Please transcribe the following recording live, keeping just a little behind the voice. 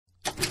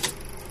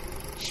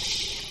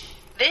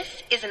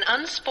is an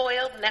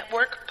Unspoiled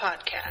Network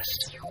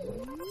podcast.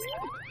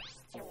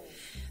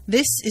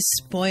 This is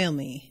Spoil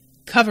Me,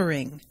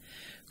 covering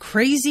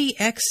Crazy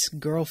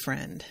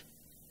Ex-Girlfriend,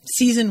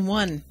 Season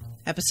 1,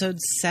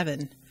 Episode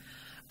 7.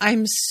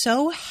 I'm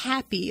so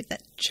happy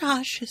that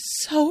Josh is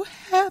so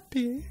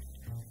happy.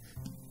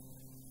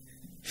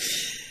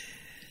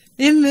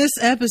 In this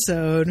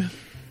episode,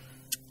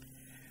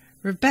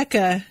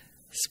 Rebecca,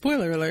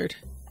 spoiler alert,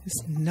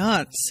 is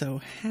not so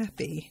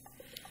happy.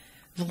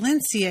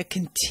 Valencia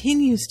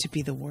continues to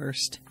be the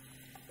worst.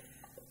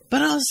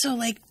 But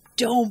also,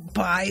 don't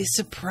buy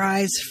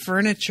surprise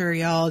furniture,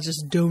 y'all.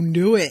 Just don't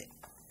do it.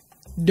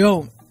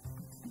 Don't.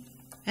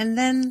 And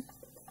then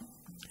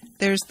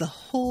there's the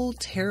whole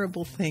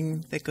terrible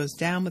thing that goes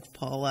down with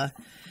Paula.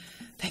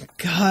 Thank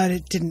God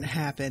it didn't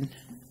happen.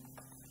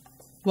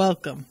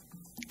 Welcome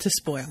to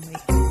Spoil Me.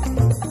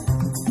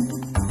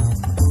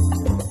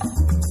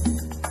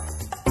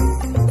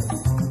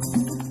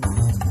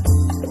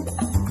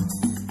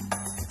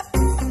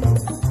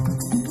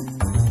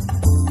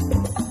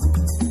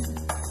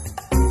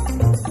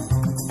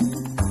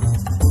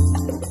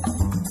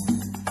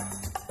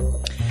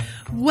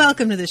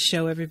 Welcome to the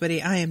show,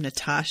 everybody. I am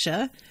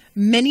Natasha.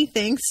 Many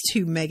thanks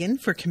to Megan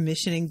for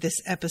commissioning this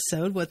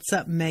episode. What's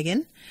up,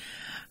 Megan?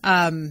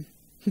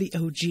 The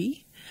OG.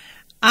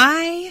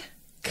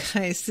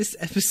 Guys, this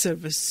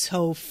episode was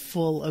so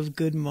full of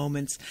good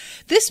moments.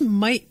 This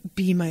might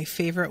be my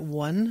favorite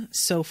one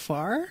so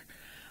far.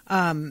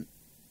 I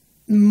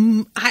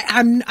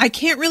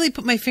can't really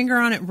put my finger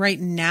on it right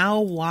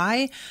now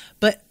why,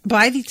 but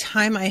by the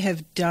time I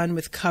have done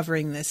with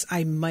covering this,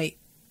 I might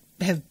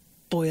have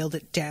boiled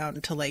it down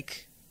to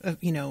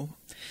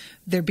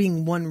there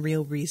being one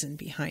real reason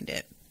behind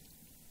it.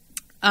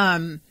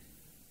 So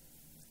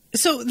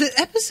the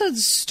episode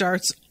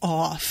starts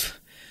off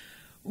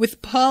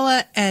with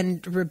Paula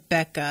and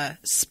Rebecca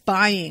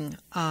spying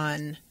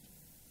on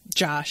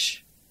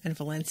Josh and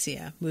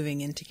Valencia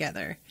moving in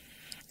together.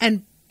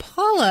 And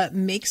Paula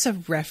makes a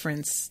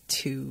reference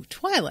to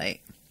Twilight.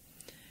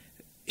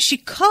 She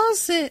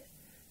calls it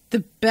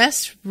the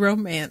best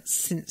romance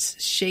since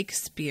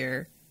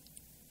Shakespeare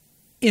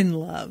in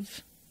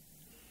Love.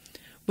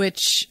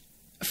 Which,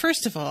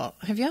 first of all,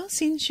 have y'all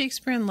seen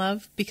Shakespeare in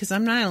Love? Because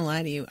I'm not going to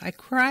lie to you, I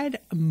cried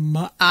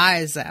my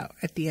eyes out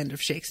at the end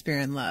of Shakespeare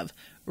in Love.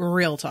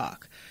 Real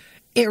talk.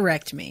 It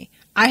wrecked me.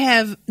 I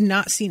have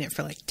not seen it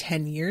for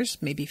 10 years,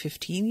 maybe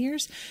 15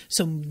 years.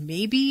 So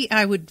maybe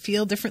I would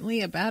feel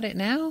differently about it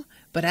now.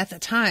 But at the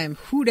time,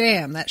 whoo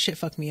damn, that shit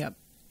fucked me up.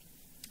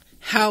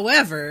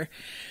 However,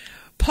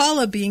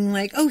 Paula being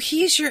like, oh,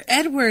 he's your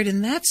Edward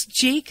and that's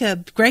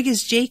Jacob. Greg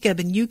is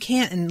Jacob and you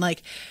can't. And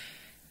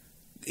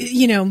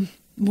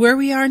where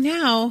we are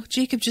now,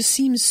 Jacob just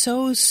seems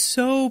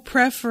so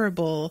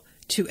preferable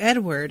to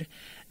Edward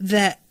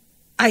that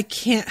I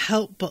can't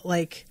help but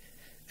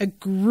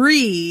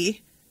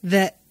agree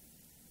that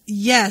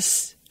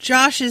yes,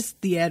 Josh is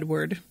the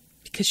Edward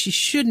because she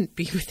shouldn't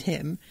be with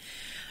him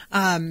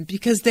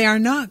because they are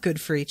not good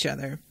for each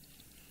other.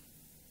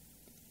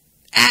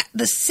 At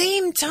the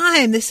same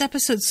time, this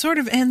episode sort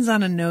of ends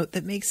on a note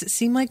that makes it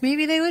seem like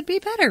maybe they would be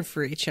better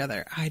for each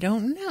other. I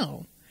don't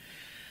know.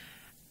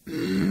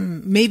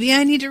 Maybe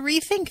I need to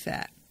rethink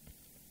that.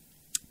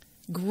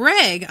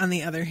 Greg, on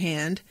the other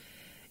hand,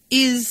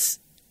 is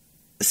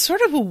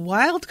sort of a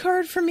wild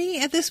card for me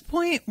at this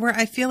point, where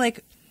I feel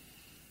like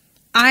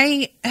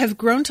I have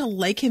grown to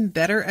like him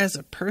better as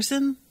a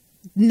person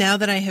now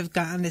that I have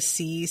gotten to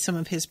see some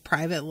of his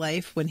private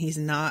life when he's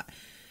not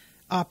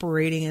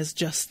operating as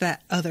just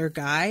that other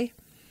guy.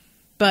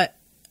 But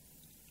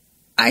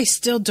I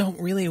still don't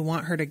really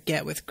want her to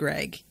get with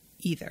Greg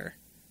either.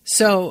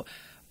 So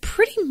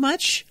pretty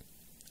much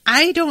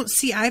I don't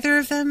see either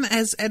of them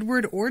as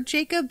Edward or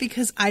Jacob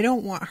because I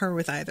don't want her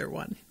with either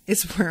one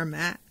is where I'm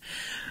at.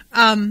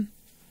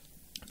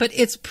 But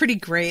it's pretty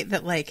great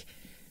that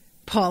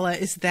Paula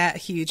is that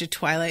huge a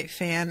Twilight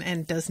fan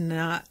and does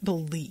not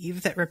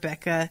believe that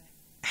Rebecca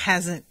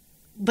doesn't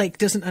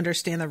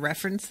understand the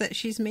reference that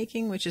she's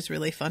making, which is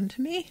really fun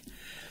to me.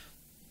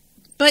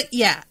 But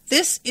yeah,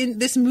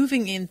 this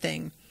moving in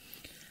thing,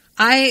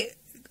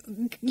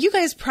 you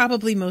guys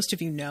probably, most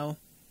of you know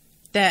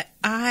that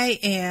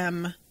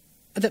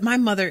that my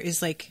mother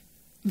is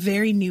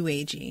very new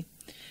agey.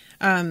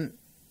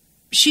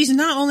 She's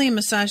not only a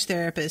massage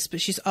therapist,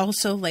 but she's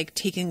also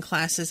taking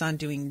classes on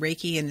doing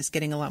Reiki and is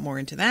getting a lot more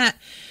into that.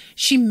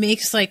 She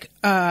makes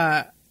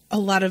a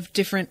lot of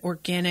different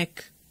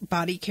organic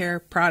body care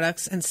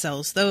products and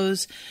sells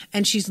those.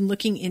 And she's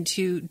looking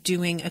into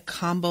doing a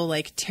combo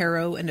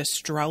tarot and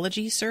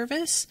astrology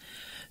service.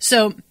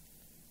 So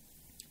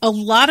a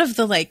lot of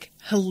the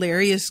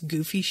hilarious,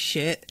 goofy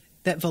shit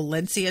that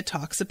Valencia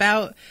talks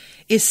about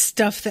is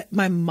stuff that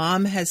my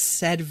mom has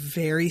said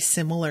very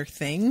similar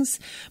things,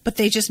 but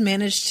they just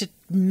managed to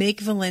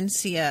make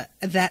Valencia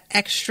that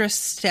extra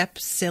step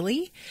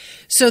silly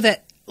so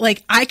that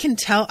I can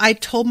tell. I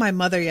told my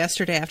mother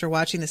yesterday after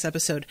watching this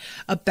episode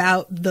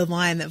about the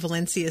line that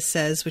Valencia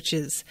says, which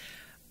is,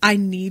 I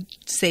need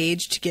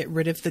Sage to get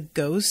rid of the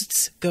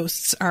ghosts.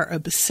 Ghosts are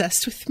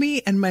obsessed with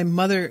me. And my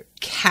mother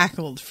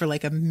cackled for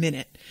like a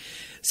minute.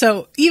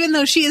 So even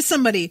though she is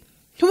somebody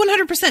who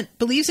 100%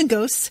 believes in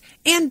ghosts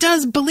and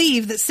does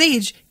believe that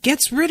Sage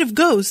gets rid of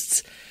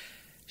ghosts,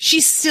 she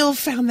still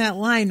found that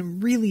line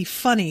really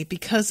funny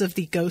because of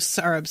the ghosts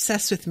are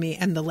obsessed with me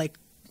and the like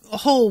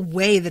whole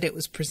way that it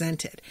was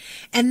presented.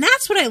 And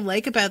that's what I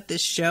like about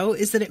this show,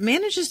 is that it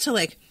manages to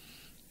like,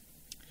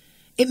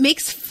 it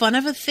makes fun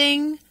of a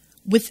thing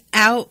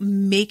without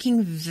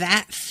making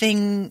that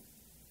thing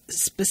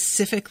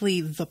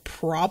specifically the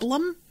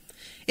problem.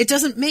 It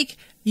doesn't make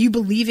you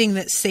believing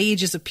that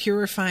Sage is a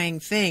purifying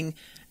thing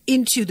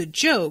into the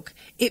joke.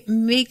 It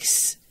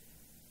makes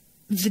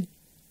the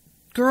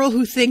girl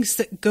who thinks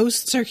that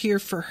ghosts are here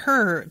for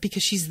her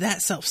because she's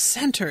that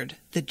self-centered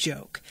the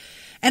joke.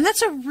 And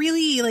that's a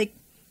really like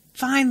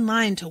fine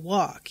line to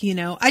walk, you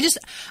know?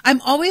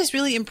 I'm always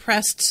really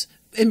impressed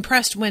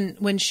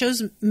when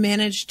shows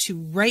manage to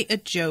write a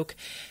joke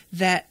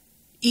that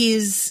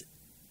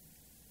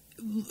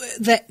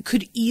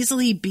could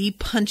easily be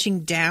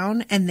punching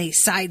down and they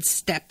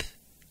sidestep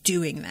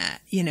doing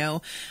that, you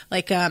know?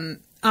 Like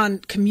on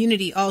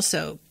Community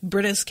also,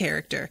 Britta's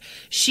character,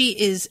 she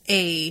is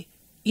a,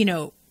 you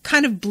know,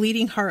 kind of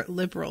bleeding heart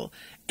liberal,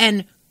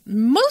 and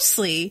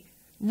mostly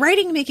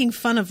writing making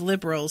fun of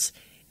liberals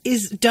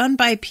is done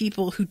by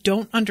people who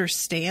don't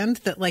understand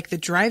that, like, the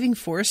driving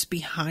force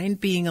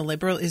behind being a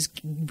liberal is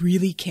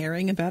really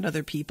caring about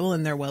other people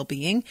and their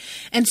well-being.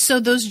 And so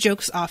those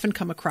jokes often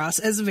come across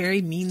as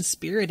very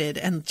mean-spirited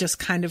and just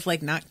kind of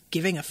like not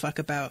giving a fuck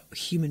about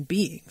human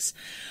beings.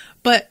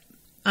 But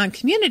on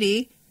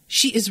Community,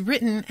 she is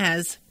written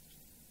as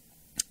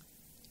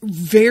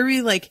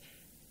very like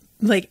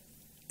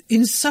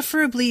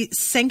insufferably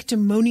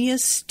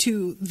sanctimonious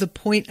to the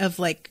point of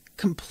like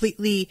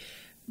completely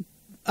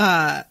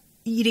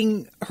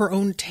eating her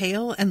own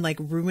tail and like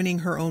ruining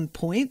her own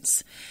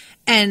points.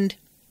 And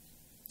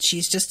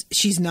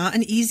she's not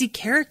an easy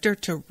character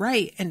to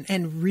write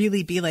and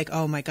really be like,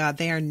 oh my God,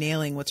 they are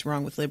nailing what's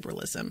wrong with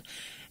liberalism.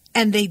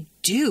 And they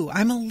do.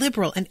 I'm a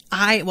liberal, and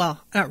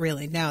well, not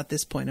really. Now at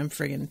this point, I'm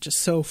friggin' just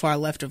so far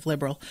left of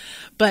liberal,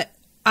 but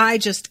I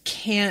just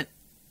can't,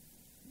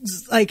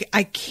 like,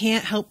 I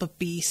can't help but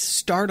be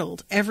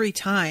startled every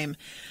time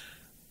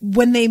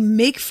when they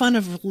make fun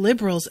of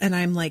liberals, and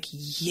I'm like,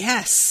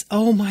 yes,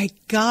 oh my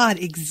God,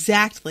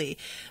 exactly.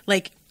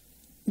 Like,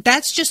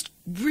 that's just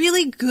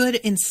really good,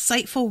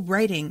 insightful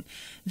writing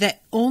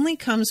that only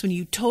comes when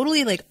you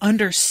totally like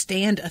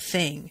understand a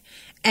thing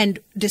and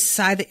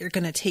decide that you're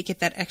going to take it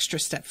that extra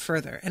step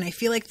further. And I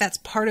feel like that's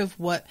part of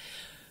what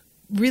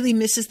really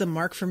misses the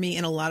mark for me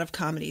in a lot of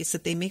comedies,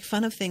 that they make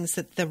fun of things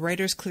that the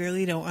writers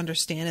clearly don't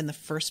understand in the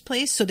first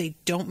place. So they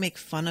don't make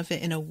fun of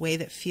it in a way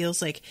that feels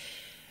like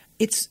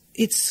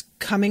it's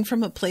coming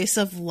from a place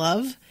of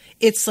love.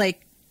 It's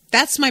like,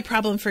 that's my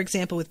problem, for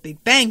example, with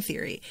Big Bang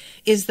Theory,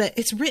 is that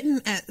it's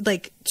written at,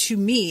 like, to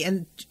me,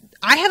 and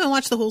I haven't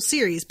watched the whole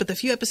series, but the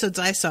few episodes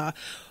I saw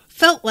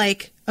felt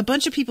like a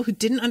bunch of people who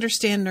didn't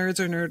understand nerds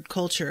or nerd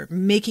culture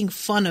making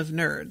fun of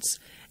nerds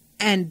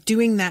and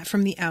doing that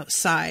from the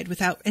outside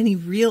without any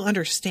real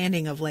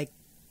understanding of like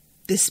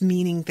this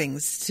meaning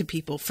things to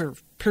people for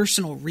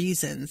personal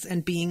reasons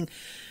and being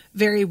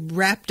very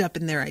wrapped up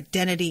in their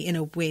identity in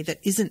a way that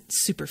isn't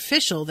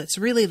superficial. That's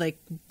really like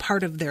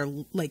part of their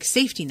like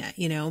safety net,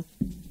 you know?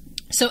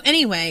 So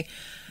anyway,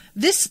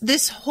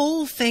 this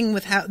whole thing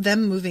with how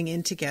them moving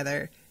in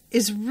together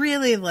is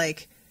really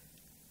like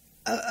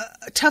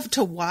tough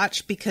to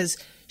watch, because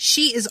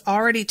she is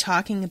already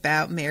talking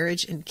about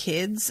marriage and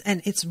kids,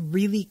 and it's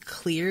really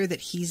clear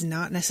that he's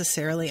not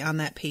necessarily on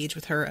that page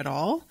with her at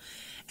all.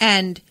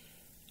 And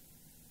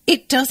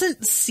it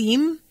doesn't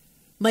seem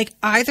like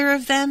either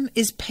of them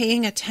is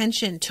paying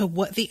attention to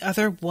what the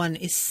other one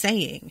is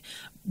saying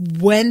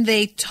when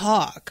they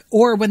talk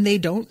or when they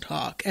don't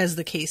talk, as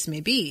the case may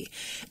be.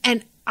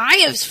 And I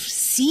have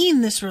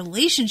seen this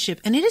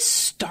relationship, and it is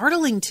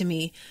startling to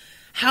me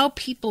how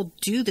people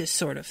do this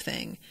sort of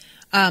thing.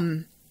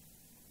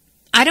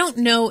 I don't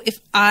know if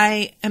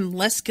I am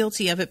less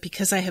guilty of it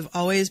because I have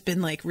always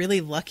been like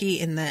really lucky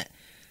in that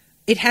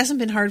it hasn't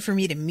been hard for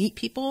me to meet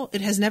people.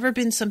 It has never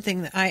been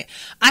something that I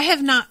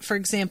have not, for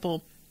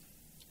example,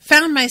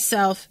 found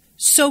myself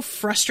so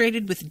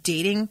frustrated with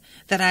dating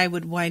that I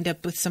would wind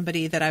up with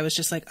somebody that I was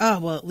just like, oh,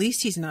 well, at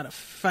least he's not a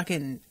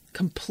fucking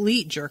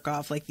complete jerk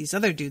off like these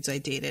other dudes I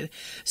dated,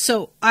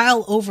 so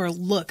I'll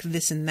overlook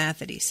this and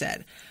that he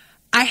said.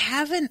 I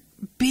haven't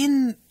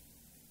been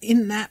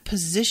in that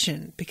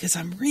position because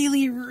I'm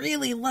really,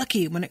 really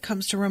lucky when it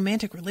comes to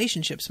romantic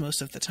relationships most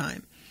of the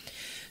time.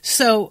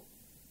 So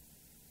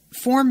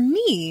for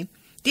me,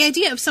 the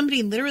idea of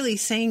somebody literally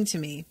saying to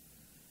me,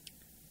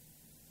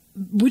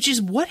 which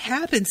is what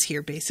happens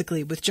here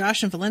basically with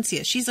Josh and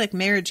Valencia, she's like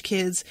marriage,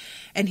 kids,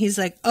 and he's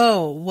like,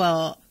 oh,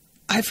 well,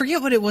 I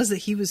forget what it was that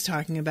he was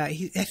talking about.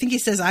 I think he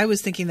says, I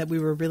was thinking that we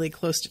were really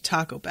close to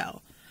Taco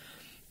Bell.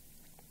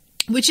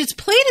 which is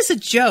played as a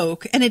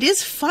joke, and it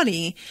is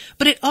funny,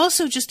 but it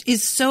also just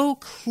is so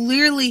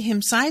clearly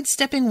him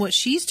sidestepping what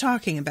she's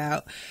talking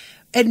about,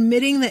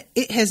 admitting that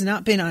it has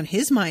not been on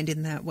his mind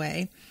in that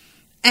way,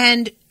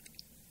 and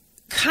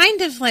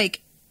kind of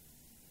like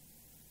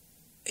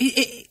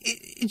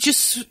it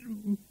just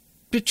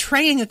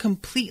betraying a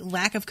complete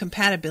lack of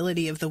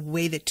compatibility of the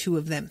way the two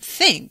of them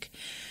think.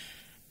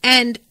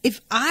 And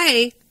if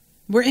I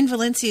were in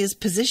Valencia's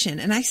position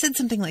and I said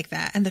something like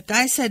that, and the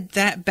guy said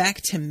that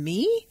back to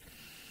me,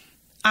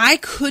 I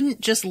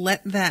couldn't just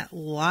let that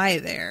lie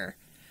there.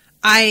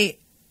 I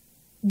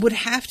would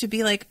have to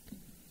be like,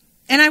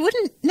 and I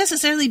wouldn't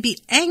necessarily be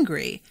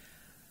angry,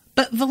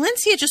 but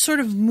Valencia just sort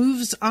of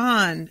moves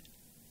on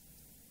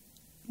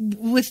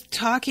with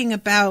talking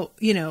about,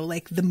 you know,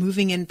 like the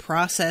moving in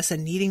process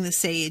and needing the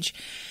sage.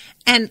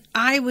 And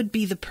I would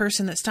be the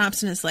person that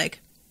stops and is like,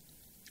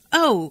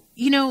 oh,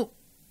 you know,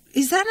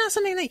 is that not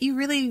something that you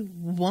really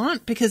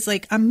want? Because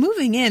like I'm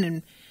moving in,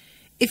 and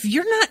if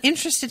you're not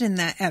interested in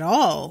that at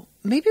all,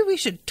 maybe we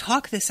should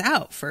talk this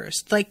out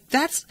first. Like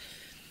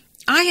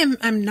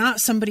I'm not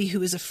somebody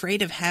who is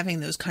afraid of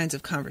having those kinds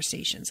of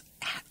conversations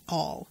at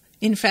all.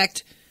 In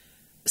fact,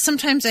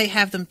 sometimes I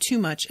have them too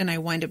much, and I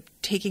wind up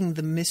taking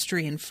the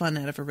mystery and fun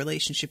out of a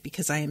relationship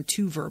because I am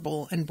too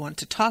verbal and want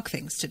to talk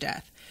things to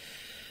death.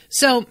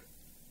 So,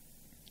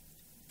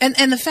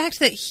 and the fact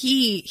that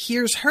he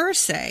hears her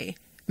say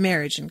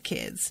marriage and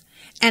kids,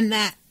 and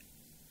that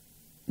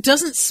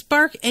doesn't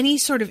spark any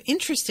sort of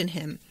interest in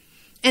him,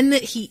 and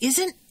that he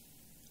isn't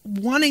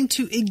wanting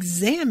to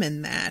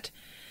examine that.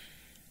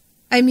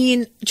 I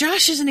mean,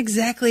 Josh isn't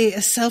exactly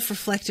a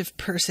self-reflective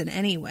person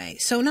anyway,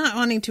 so not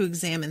wanting to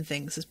examine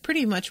things is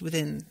pretty much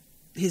within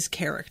his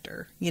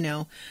character, you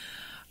know.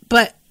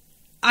 But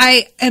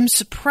I am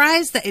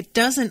surprised that it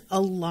doesn't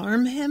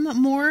alarm him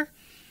more,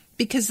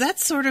 because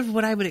that's sort of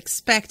what I would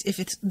expect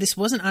if this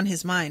wasn't on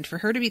his mind, for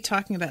her to be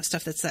talking about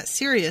stuff that's that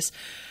serious,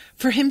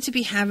 for him to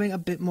be having a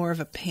bit more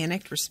of a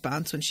panicked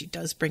response when she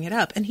does bring it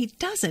up. And he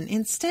doesn't.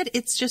 Instead,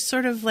 it's just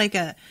sort of like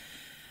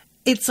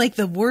it's like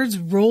the words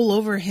roll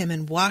over him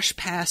and wash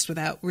past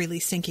without really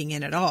sinking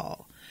in at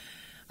all.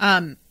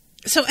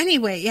 So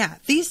anyway, yeah,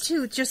 these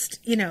two just,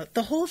 you know,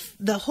 the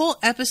whole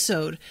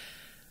episode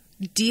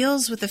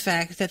deals with the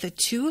fact that the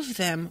two of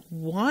them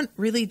want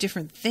really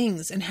different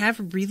things and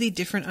have really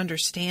different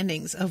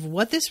understandings of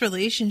what this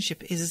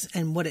relationship is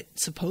and what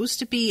it's supposed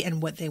to be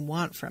and what they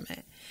want from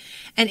it.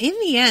 And in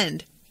the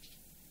end,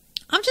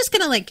 I'm just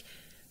going to like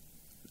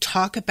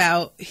talk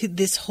about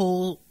this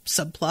whole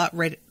subplot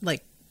right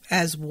like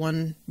as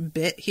one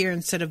bit here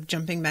instead of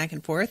jumping back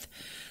and forth.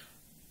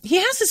 He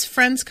has his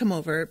friends come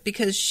over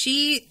because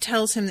she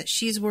tells him that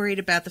she's worried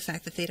about the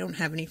fact that they don't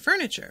have any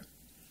furniture.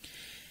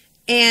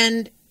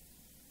 And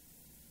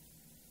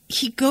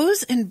he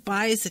goes and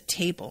buys a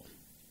table.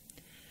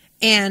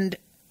 And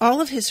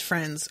all of his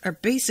friends are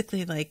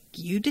basically like,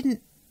 you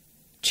didn't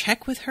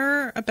check with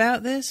her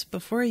about this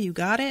before you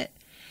got it?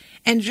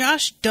 And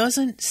Josh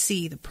doesn't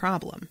see the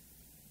problem.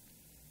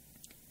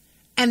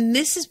 And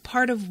this is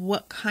part of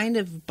what kind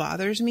of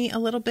bothers me a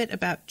little bit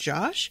about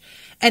Josh.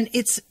 And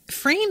it's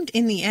framed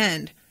in the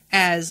end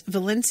as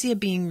Valencia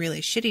being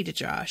really shitty to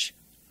Josh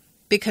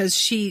because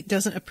she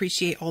doesn't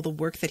appreciate all the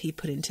work that he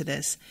put into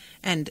this.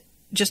 And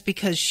just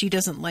because she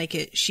doesn't like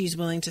it, she's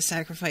willing to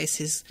sacrifice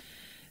his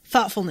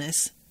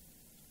thoughtfulness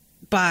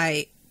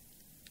by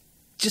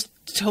just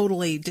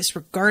totally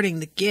disregarding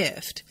the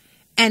gift.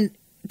 And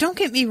don't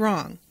get me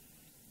wrong,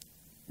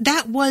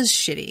 that was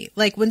shitty.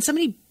 Like when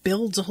somebody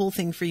builds a whole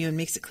thing for you and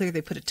makes it clear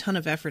they put a ton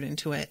of effort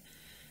into it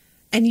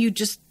and you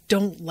just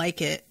don't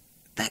like it,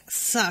 that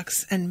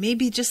sucks. And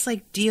maybe just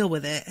like deal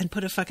with it and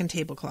put a fucking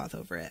tablecloth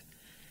over it.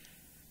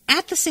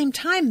 At the same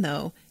time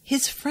though,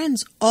 his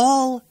friends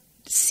all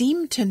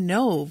seem to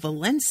know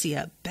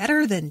Valencia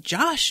better than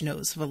Josh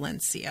knows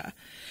Valencia.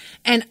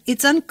 And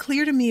it's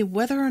unclear to me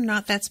whether or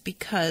not that's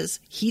because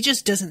he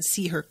just doesn't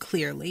see her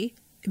clearly,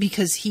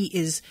 because he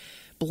is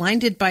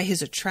blinded by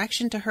his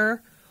attraction to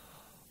her,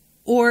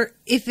 or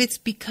if it's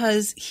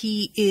because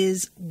he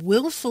is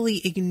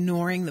willfully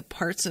ignoring the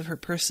parts of her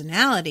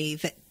personality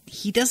that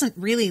he doesn't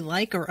really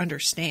like or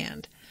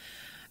understand.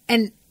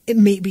 And it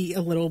may be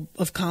a little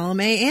of column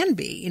A and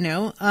B, you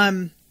know?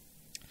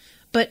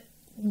 But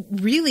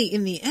really,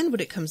 in the end,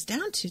 what it comes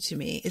down to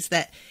me is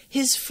that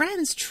his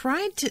friends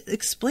tried to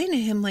explain to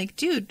him, like,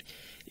 dude,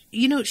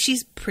 you know,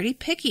 she's pretty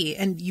picky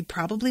and you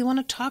probably want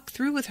to talk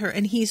through with her.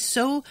 And he's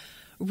so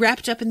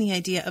wrapped up in the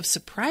idea of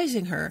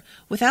surprising her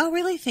without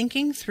really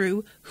thinking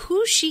through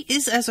who she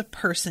is as a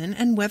person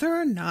and whether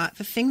or not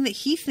the thing that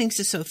he thinks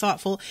is so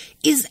thoughtful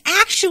is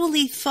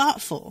actually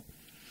thoughtful.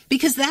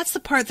 Because that's the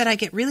part that I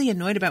get really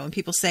annoyed about when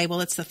people say, well,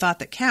 it's the thought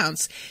that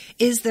counts.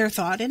 Is there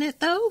thought in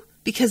it, though?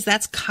 Because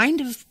that's kind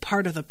of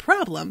part of the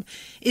problem,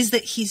 is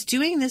that he's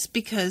doing this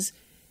because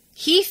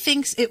he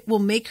thinks it will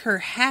make her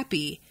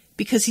happy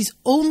because he's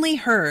only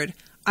heard,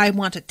 I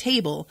want a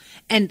table,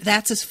 and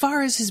that's as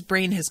far as his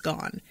brain has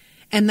gone.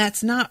 And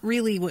that's not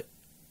really what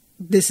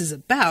this is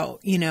about,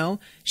 you know?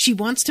 She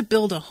wants to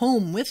build a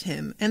home with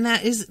him, and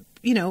that is,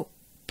 you know,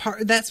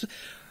 that's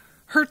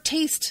her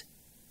taste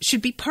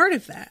should be part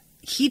of that.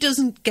 He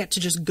doesn't get to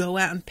just go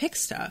out and pick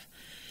stuff.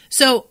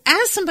 So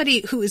as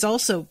somebody who is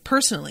also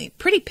personally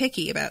pretty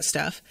picky about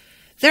stuff,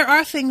 there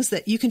are things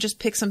that you can just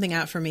pick something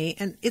out for me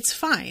and it's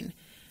fine.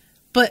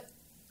 But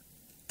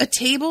a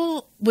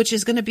table, which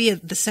is going to be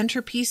the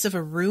centerpiece of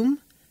a room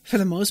for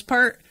the most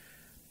part,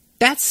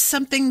 that's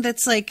something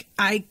that's like,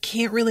 I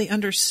can't really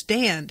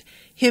understand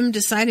him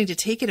deciding to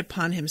take it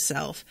upon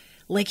himself.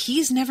 Like,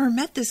 he's never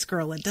met this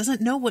girl and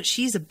doesn't know what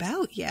she's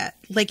about yet.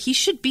 Like, he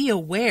should be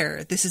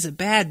aware this is a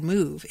bad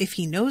move if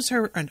he knows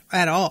her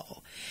at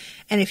all.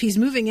 And if he's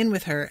moving in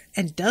with her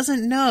and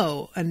doesn't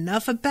know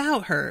enough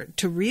about her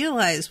to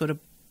realize what a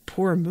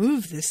poor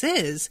move this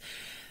is,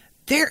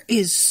 there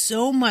is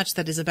so much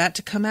that is about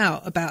to come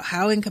out about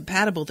how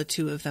incompatible the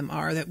two of them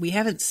are that we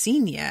haven't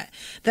seen yet,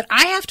 that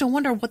I have to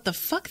wonder what the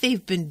fuck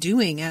they've been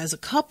doing as a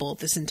couple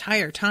this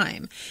entire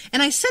time.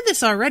 And I said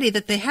this already,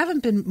 that they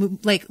haven't been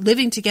like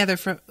living together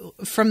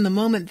from the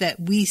moment that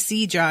we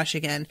see Josh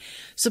again.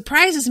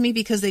 Surprises me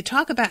because they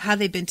talk about how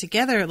they've been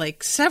together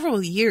like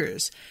several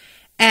years.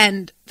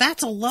 And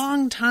that's a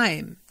long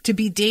time to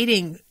be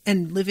dating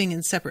and living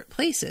in separate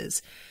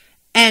places.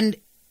 And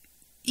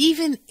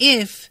even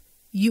if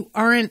you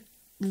aren't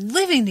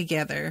living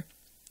together,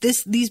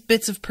 these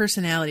bits of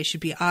personality should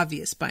be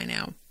obvious by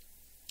now.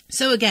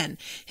 So again,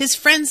 his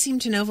friends seem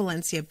to know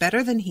Valencia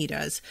better than he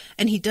does,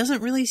 and he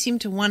doesn't really seem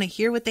to want to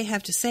hear what they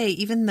have to say,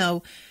 even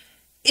though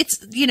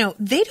it's, you know,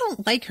 they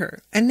don't like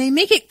her. And they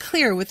make it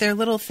clear with their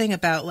little thing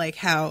about like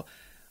how,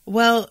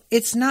 well,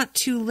 it's not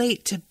too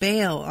late to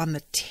bail on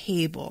the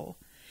table.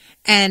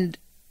 And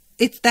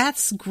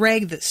that's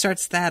Greg that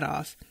starts that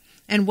off.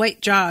 And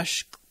White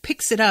Josh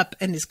picks it up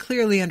and is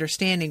clearly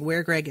understanding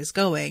where Greg is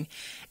going.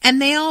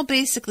 And they all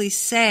basically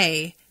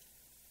say,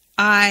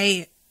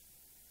 I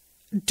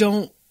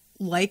don't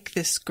like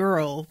this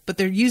girl, but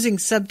they're using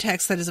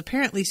subtext that is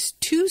apparently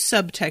too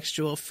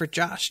subtextual for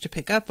Josh to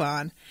pick up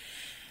on.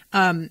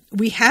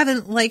 We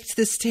haven't liked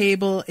this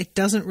table. It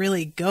doesn't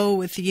really go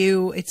with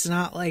you. It's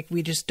not like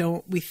we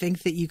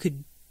think that you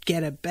could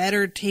get a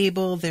better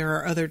table. There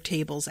are other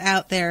tables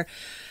out there.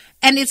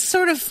 And it's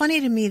sort of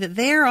funny to me that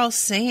they're all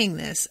saying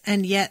this,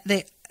 and yet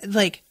they,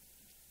 like,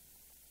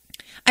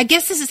 I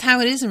guess this is how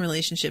it is in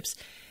relationships.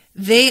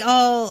 They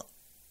all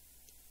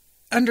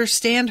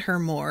understand her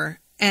more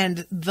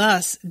and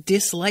thus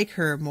dislike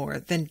her more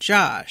than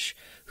Josh,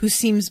 who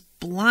seems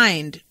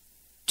blind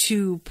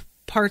to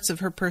parts of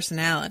her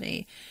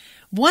personality.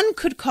 One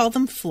could call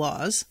them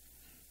flaws,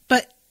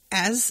 but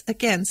as,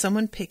 again,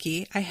 someone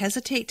picky, I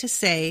hesitate to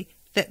say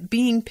that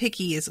being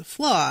picky is a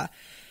flaw.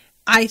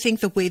 I think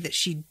the way that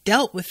she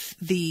dealt with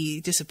the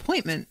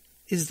disappointment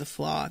is the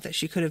flaw, that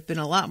she could have been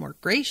a lot more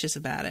gracious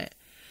about it.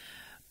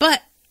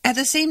 But at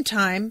the same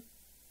time,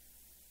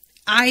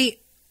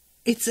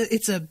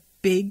 it's a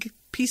big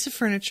piece of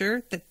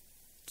furniture that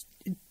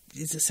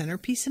is a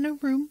centerpiece in a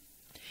room.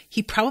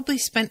 He probably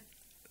spent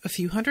a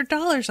few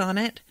 $100s on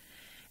it,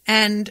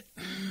 and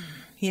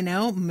you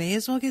know, may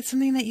as well get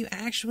something that you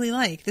actually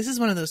like. This is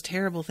one of those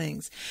terrible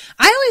things.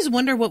 I always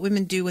wonder what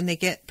women do when they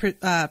get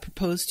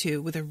proposed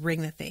to with a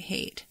ring that they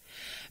hate.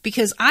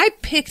 Because I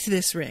picked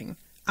this ring.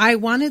 I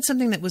wanted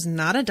something that was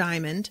not a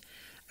diamond,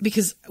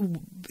 because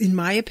in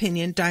my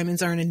opinion,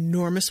 diamonds are an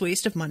enormous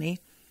waste of money.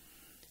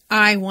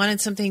 I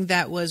wanted something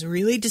that was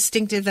really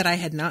distinctive, that I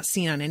had not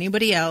seen on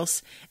anybody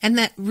else, and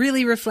that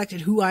really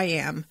reflected who I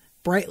am.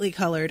 Brightly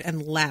colored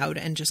and loud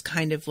and just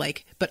kind of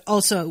like, but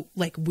also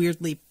like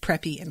weirdly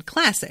preppy and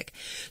classic.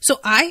 So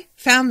I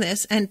found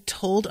this and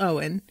told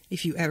Owen,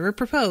 if you ever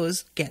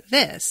propose, get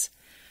this.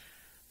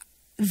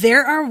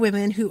 There are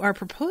women who are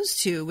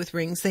proposed to with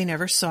rings they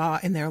never saw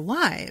in their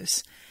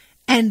lives.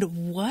 And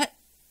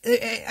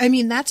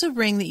that's a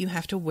ring that you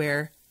have to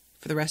wear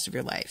for the rest of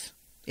your life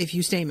if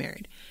you stay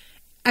married.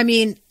 I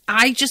mean,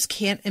 I just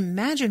can't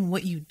imagine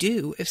what you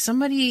do if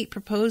somebody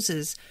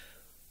proposes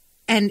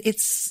and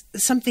it's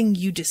something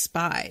you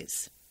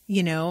despise,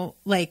 you know,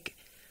 like,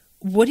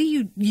 what do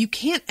you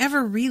can't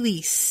ever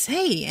really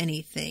say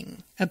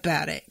anything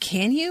about it,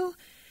 can you?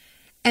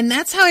 And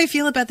that's how I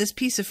feel about this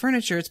piece of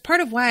furniture. It's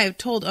part of why I've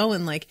told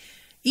Owen, like,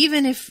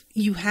 even if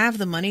you have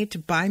the money to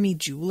buy me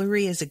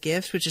jewelry as a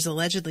gift, which is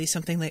allegedly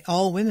something like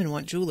all women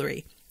want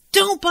jewelry,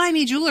 don't buy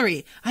me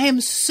jewelry. I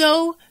am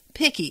so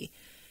picky.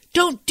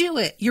 Don't do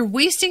it. You're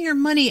wasting your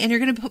money, and you're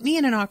going to put me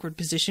in an awkward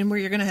position where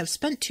you're going to have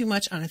spent too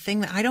much on a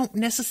thing that I don't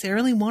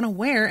necessarily want to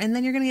wear, and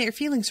then you're going to get your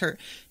feelings hurt.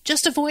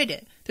 Just avoid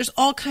it. There's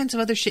all kinds of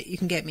other shit you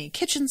can get me.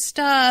 Kitchen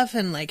stuff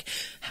and like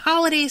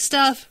holiday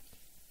stuff.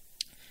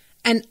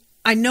 And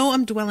I know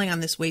I'm dwelling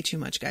on this way too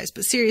much, guys,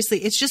 but seriously,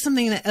 it's just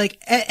something that,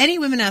 like, any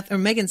women out there,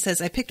 Megan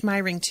says, I picked my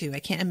ring too. I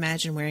can't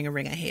imagine wearing a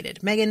ring I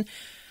hated. Megan,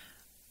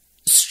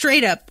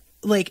 straight up,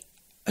 like,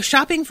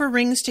 shopping for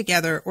rings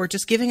together or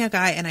just giving a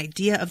guy an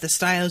idea of the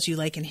styles you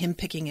like and him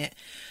picking it,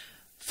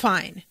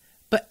 fine.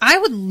 But I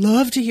would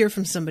love to hear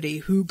from somebody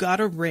who got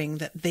a ring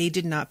that they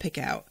did not pick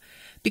out.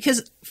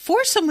 Because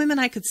for some women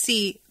I could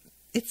see,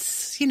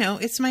 it's, you know,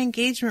 it's my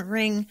engagement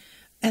ring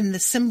and the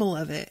symbol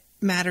of it.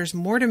 matters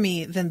more to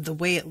me than the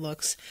way it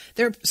looks.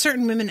 There are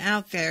certain women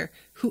out there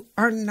who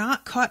are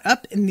not caught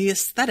up in the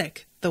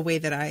aesthetic the way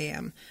that I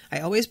am. I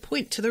always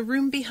point to the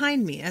room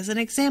behind me as an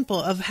example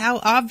of how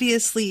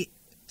obviously,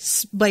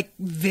 like,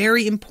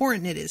 very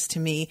important it is to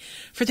me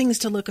for things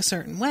to look a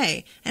certain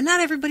way. And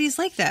not everybody's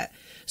like that.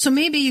 So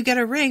maybe you get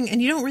a ring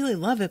and you don't really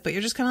love it, but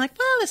you're just kind of like,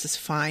 well, this is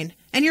fine.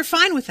 And you're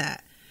fine with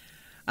that.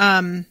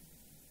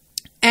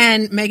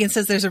 And Megan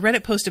says there's a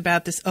Reddit post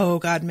about this. Oh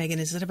God, Megan,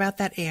 is it about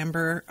that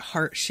amber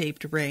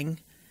heart-shaped ring?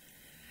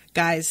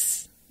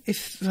 Guys,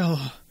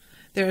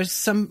 there's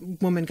some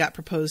woman got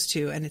proposed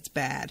to and it's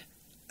bad.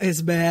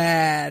 It's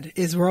bad.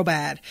 It's real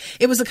bad.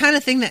 It was the kind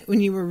of thing that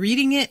when you were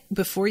reading it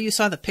before you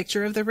saw the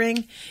picture of the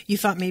ring, you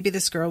thought maybe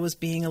this girl was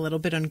being a little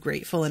bit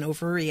ungrateful and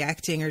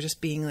overreacting or just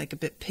being like a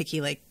bit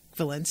picky like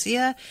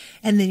Valencia.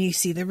 And then you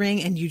see the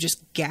ring and you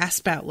just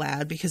gasp out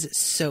loud because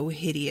it's so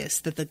hideous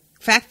that the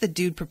fact the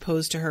dude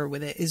proposed to her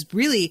with it is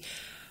really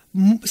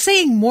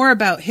saying more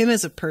about him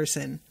as a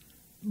person.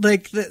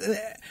 Like,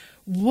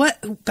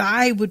 what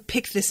guy would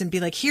pick this and be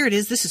like, here it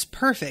is, this is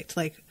perfect.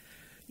 Like,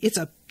 it's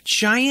a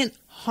giant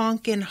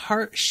honkin'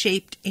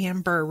 heart-shaped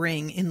amber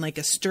ring in like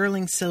a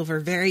sterling silver,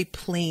 very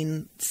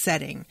plain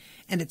setting,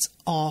 and it's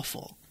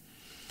awful.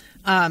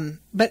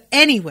 But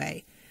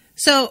anyway,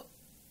 so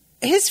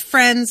his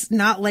friends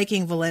not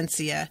liking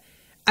Valencia,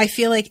 I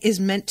feel like is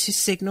meant to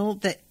signal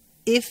that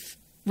if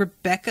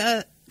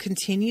Rebecca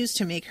continues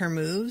to make her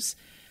moves,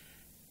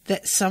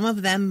 that some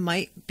of them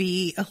might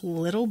be a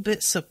little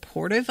bit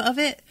supportive of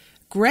it.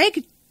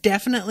 Greg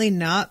definitely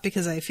not,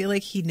 because I feel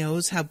like he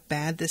knows how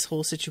bad this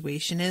whole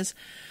situation is.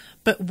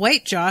 But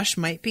White Josh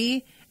might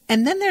be.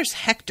 And then there's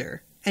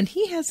Hector. And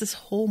he has this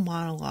whole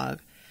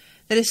monologue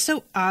that is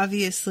so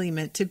obviously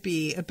meant to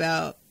be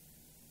about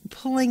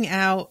pulling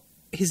out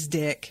his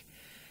dick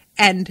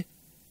and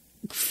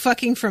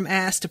fucking from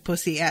ass to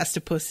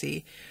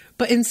pussy.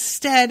 But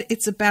instead,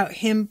 it's about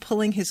him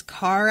pulling his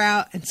car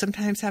out and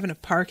sometimes having to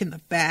park in the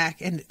back,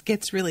 and it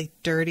gets really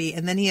dirty.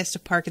 And then he has to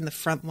park in the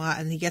front lot,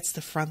 and he gets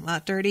the front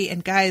lot dirty.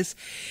 And guys,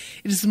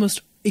 it is the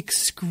most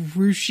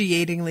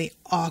excruciatingly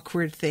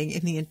awkward thing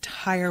in the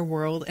entire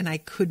world. And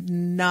I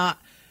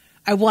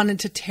wanted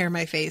to tear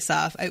my face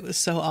off. It was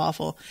so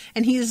awful.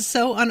 And he is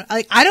so,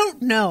 I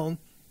don't know,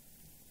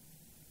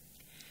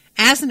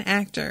 as an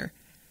actor,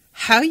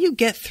 how you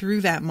get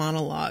through that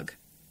monologue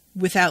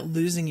without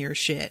losing your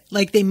shit.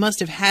 Like, they must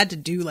have had to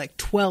do like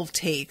 12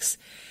 takes,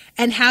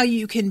 and how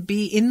you can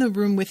be in the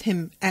room with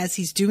him as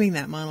he's doing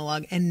that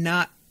monologue and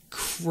not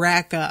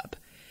crack up.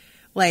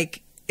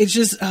 Like, it's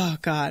just, oh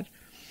God.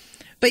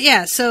 But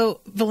yeah, so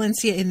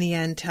Valencia in the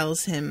end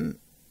tells him,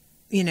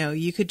 you know,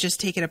 you could just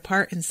take it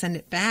apart and send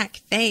it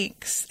back.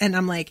 Thanks. And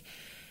I'm like,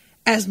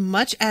 as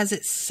much as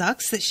it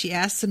sucks that she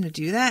asked him to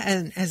do that,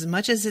 and as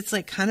much as it's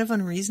like kind of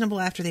unreasonable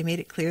after they made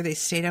it clear they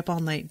stayed up all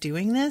night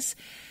doing this,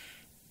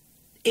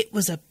 it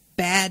was a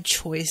bad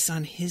choice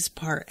on his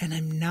part. And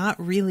I'm not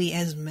really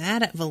as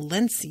mad at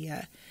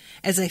Valencia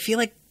as I feel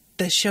like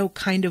the show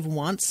kind of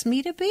wants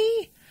me to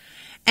be.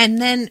 And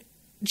then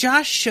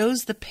Josh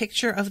shows the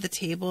picture of the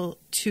table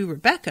to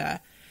Rebecca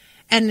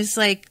and is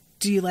like,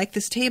 do you like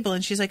this table?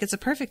 And she's like, it's a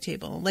perfect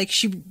table. Like,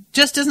 she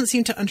just doesn't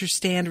seem to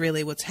understand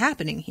really what's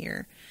happening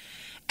here.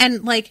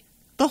 And like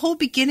the whole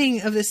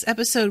beginning of this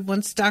episode,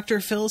 once Dr.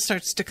 Phil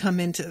starts to come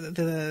into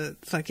the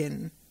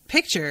fucking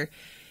picture,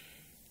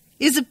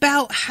 is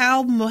about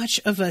how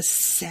much of a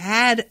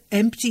sad,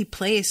 empty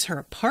place her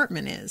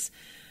apartment is.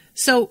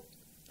 So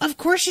of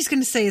course she's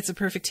going to say it's a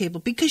perfect table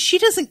because she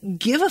doesn't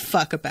give a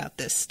fuck about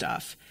this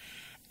stuff.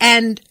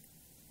 And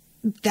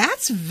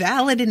that's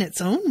valid in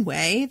its own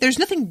way. There's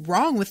nothing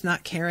wrong with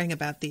not caring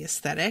about the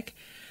aesthetic.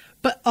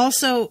 But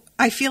also,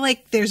 I feel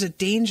like there's a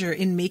danger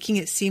in making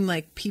it seem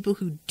like people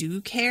who do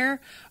care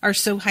are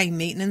so high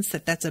maintenance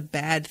that that's a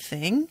bad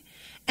thing.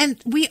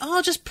 And we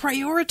all just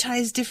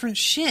prioritize different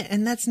shit,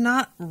 and that's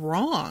not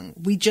wrong.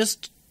 We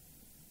just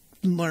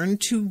learn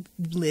to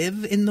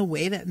live in the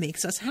way that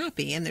makes us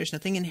happy, and there's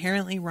nothing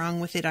inherently wrong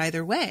with it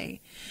either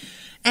way.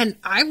 And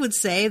I would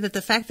say that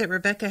the fact that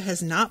Rebecca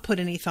has not put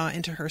any thought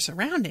into her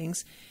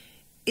surroundings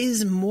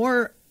is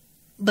more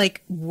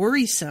like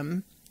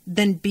worrisome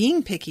than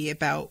being picky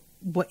about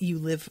what you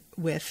live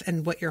with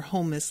and what your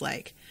home is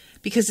like.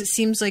 Because it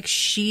seems like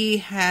she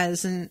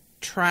hasn't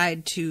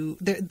tried to,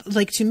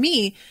 like, to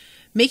me,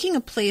 making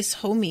a place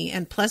homey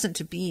and pleasant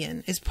to be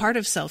in is part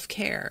of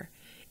self-care.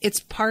 It's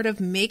part of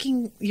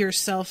making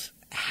yourself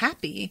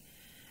happy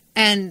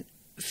and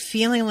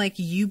feeling like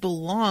you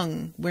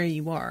belong where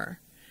you are.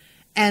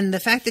 And the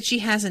fact that she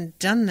hasn't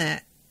done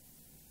that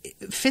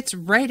fits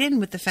right in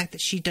with the fact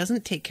that she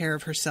doesn't take care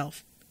of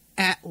herself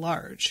at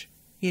large,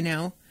 you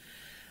know?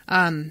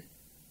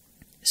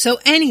 So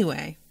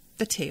anyway,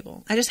 the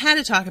table. I just had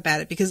to talk about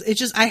it because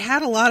I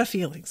had a lot of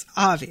feelings,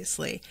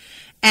 obviously.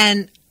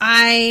 And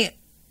I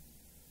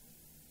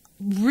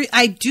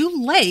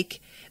do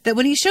like that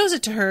when he shows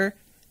it to her,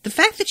 the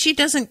fact that she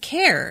doesn't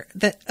care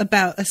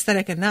about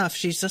aesthetic enough,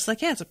 she's just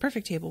like, yeah, it's a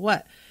perfect table.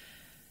 What?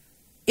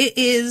 It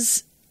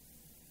is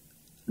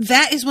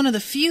that is one of the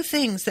few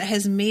things that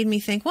has made me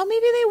think, well,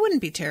 maybe they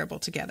wouldn't be terrible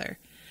together.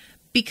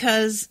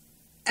 Because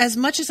as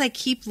much as I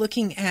keep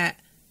looking at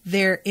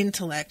their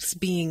intellects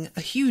being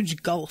a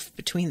huge gulf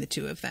between the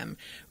two of them,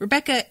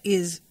 Rebecca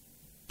is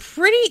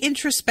pretty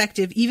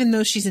introspective, even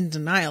though she's in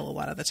denial a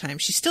lot of the time.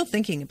 She's still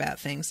thinking about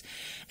things.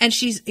 And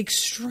she's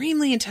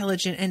extremely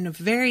intelligent and a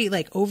very,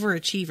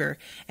 overachiever.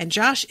 And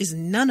Josh is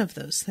none of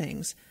those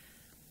things.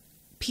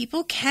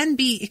 People can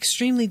be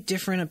extremely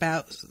different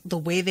about the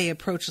way they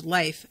approach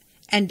life.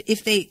 And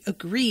if they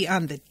agree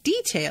on the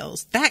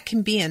details, that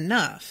can be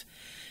enough.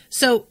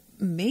 So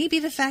maybe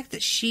the fact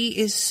that she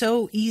is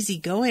so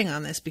easygoing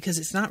on this because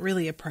it's not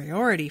really a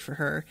priority for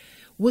her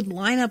would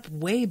line up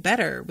way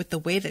better with the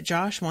way that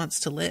Josh wants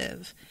to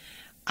live.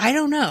 I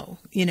don't know,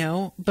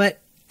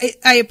 but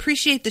I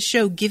appreciate the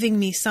show giving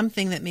me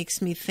something that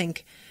makes me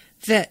think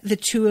that the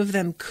two of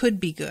them could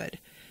be good.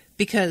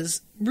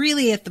 Because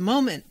really at the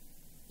moment,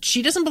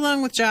 she doesn't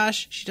belong with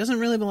Josh. She doesn't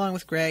really belong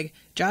with Greg.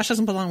 Josh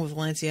doesn't belong with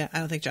Valencia. I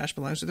don't think Josh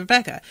belongs with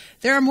Rebecca.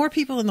 There are more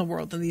people in the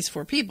world than these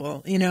 4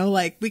 people,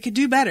 we could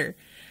do better.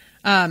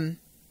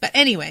 But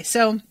anyway,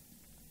 so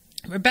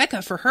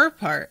Rebecca, for her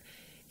part,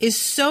 is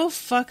so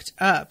fucked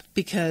up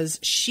because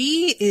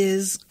she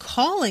is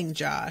calling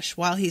Josh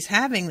while he's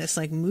having this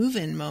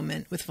move-in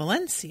moment with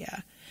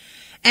Valencia,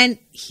 and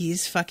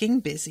he's fucking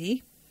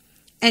busy,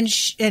 and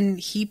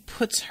he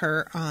puts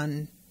her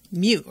on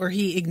mute, or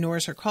he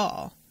ignores her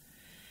call,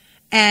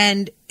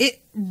 and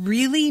it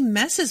really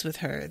messes with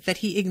her that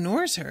he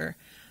ignores her.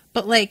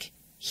 But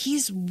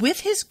he's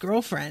with his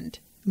girlfriend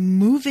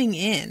moving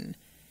in.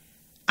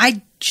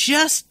 I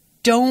just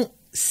don't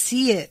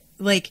see it.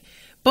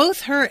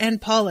 Both her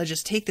and Paula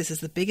just take this as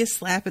the biggest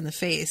slap in the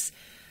face.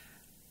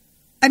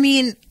 I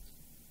mean,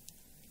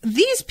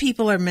 these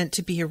people are meant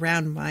to be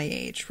around my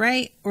age,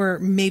 right? Or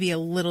maybe a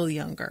little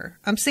younger.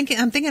 I'm thinking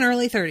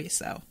early 30s,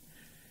 though.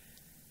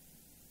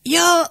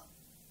 Y'all,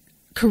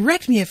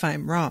 correct me if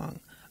I'm wrong,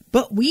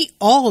 but we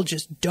all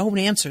just don't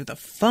answer the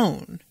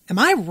phone. Am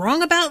I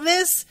wrong about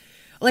this?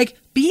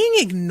 Being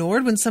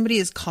ignored when somebody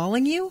is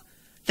calling you,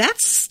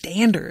 that's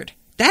standard.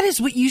 That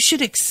is what you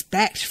should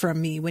expect from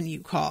me when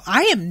you call.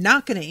 I am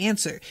not going to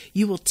answer.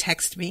 You will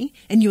text me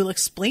and you will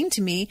explain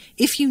to me,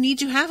 if you need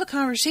to have a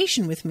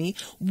conversation with me,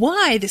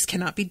 why this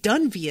cannot be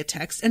done via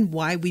text and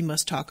why we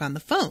must talk on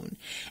the phone.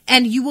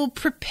 And you will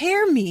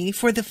prepare me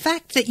for the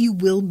fact that you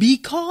will be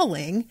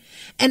calling,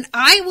 and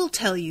I will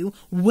tell you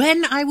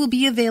when I will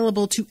be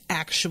available to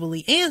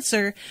actually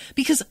answer,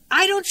 because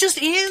I don't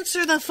just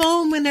answer the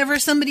phone whenever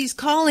somebody's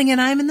calling and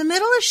I'm in the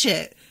middle of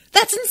shit.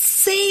 That's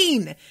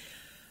insane.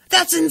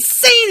 That's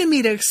insane to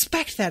me to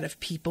expect that of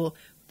people.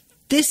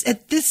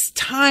 At this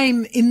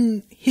time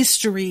in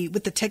history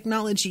with the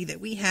technology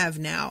that we have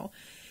now.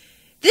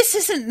 This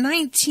isn't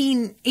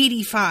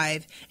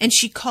 1985 and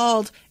she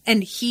called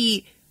and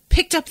he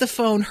picked up the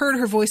phone, heard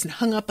her voice, and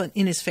hung up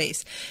in his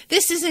face.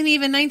 This isn't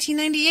even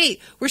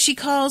 1998 where she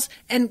calls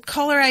and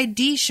caller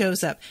ID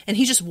shows up and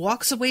he just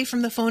walks away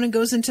from the phone and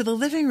goes into the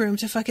living room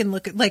to fucking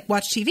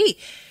watch TV.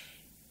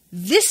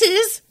 This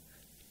is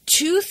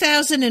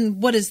 2000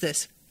 and what is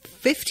this?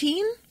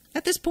 15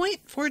 at this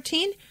point,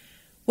 14,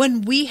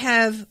 when we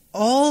have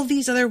all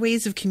these other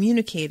ways of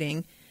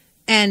communicating,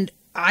 and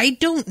I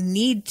don't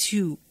need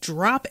to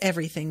drop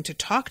everything to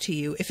talk to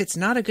you if it's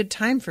not a good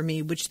time for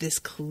me, which this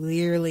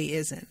clearly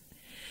isn't.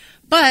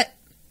 But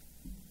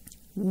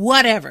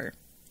whatever.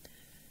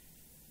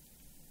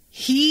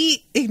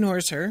 He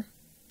ignores her,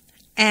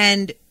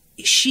 and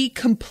she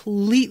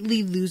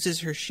completely loses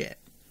her shit.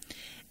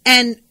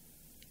 And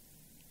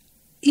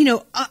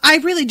I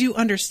really do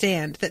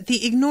understand that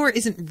the ignore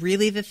isn't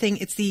really the thing.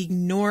 It's the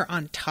ignore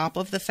on top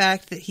of the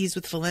fact that he's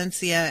with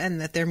Valencia and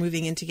that they're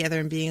moving in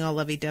together and being all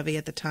lovey-dovey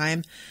at the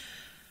time.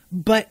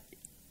 But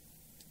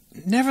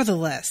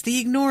nevertheless, the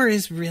ignore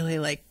is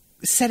really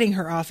setting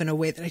her off in a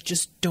way that I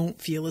just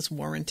don't feel is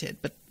warranted.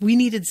 But we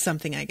needed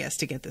something, I guess,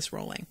 to get this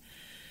rolling.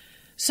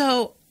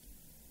 So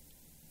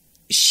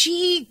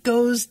she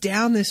goes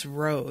down this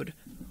road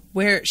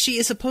where she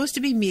is supposed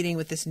to be meeting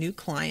with this new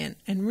client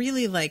and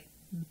really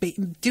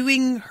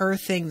doing her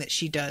thing that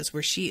she does,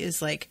 where she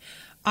is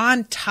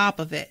on top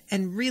of it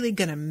and really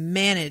gonna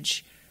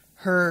manage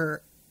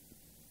her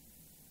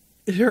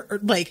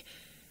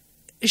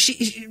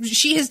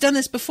she has done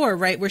this before,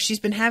 right? Where she's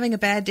been having a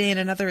bad day in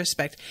another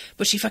respect,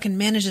 but she fucking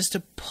manages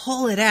to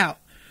pull it out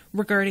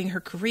regarding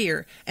her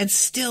career and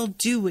still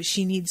do what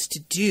she needs to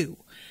do.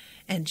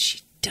 And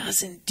she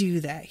doesn't do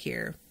that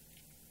here.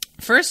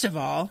 First of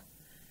all,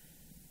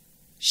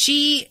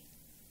 she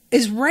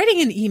is writing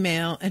an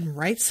email and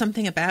writes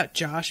something about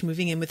Josh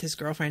moving in with his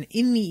girlfriend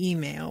in the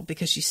email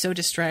because she's so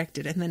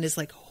distracted, and then is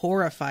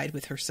horrified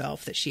with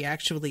herself that she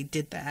actually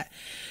did that.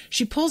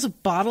 She pulls a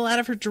bottle out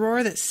of her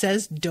drawer that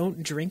says,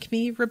 "Don't drink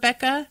me,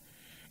 Rebecca,"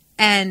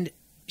 and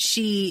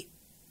she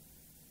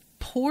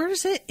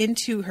pours it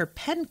into her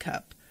pen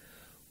cup,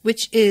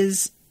 which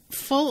is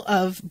full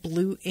of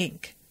blue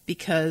ink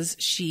because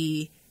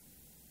she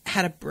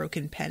had a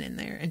broken pen in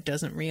there and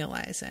doesn't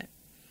realize it.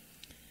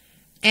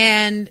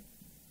 And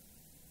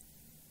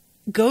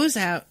goes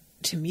out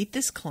to meet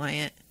this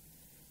client,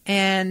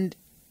 and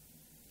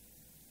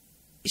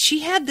she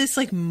had this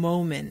like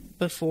moment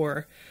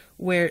before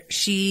where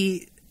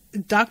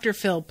Dr.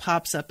 Phil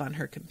pops up on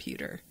her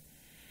computer,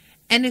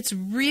 and it's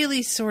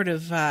really sort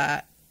of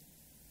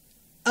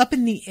up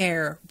in the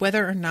air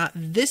whether or not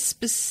this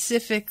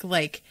specific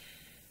like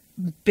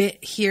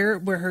bit here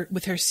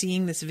with her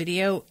seeing this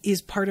video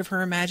is part of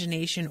her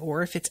imagination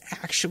or if it's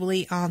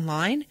actually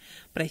online.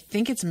 But I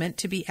think it's meant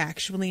to be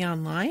actually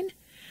online.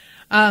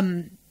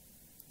 And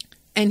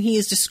he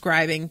is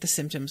describing the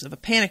symptoms of a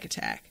panic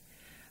attack.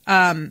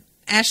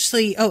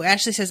 Ashley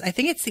says, I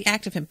think it's the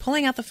act of him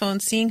pulling out the phone,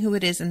 seeing who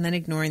it is, and then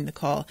ignoring the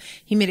call.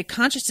 He made a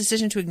conscious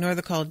decision to ignore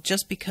the call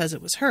just because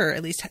it was her.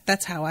 At least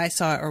that's how I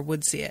saw it or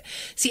would see it.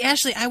 See,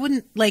 Ashley, I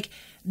wouldn't like,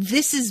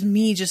 this is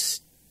me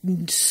just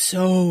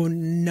so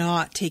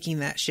not taking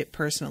that shit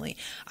personally.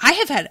 I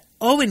have had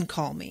Owen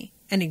call me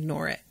and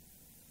ignore it.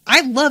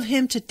 I love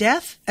him to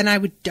death and I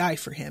would die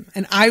for him.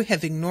 And I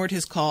have ignored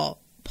his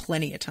call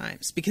plenty of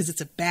times because it's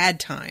a bad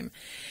time.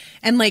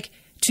 And like,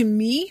 to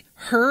me,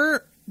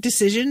 her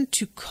decision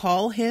to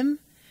call him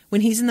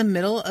when he's in the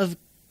middle of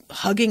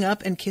hugging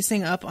up and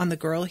kissing up on the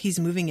girl he's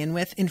moving in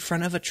with in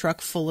front of a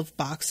truck full of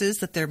boxes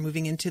that they're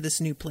moving into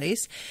this new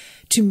place,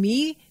 to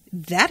me,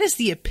 that is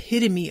the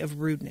epitome of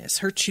rudeness,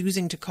 her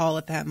choosing to call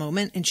at that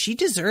moment. And she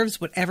deserves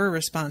whatever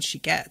response she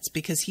gets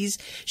because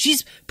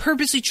she's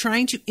purposely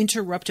trying to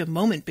interrupt a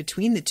moment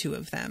between the two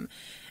of them.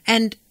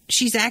 And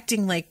she's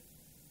acting like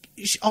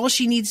all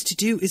she needs to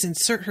do is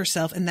insert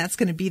herself, and that's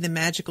going to be the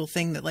magical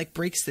thing that like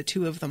breaks the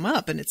two of them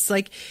up. And it's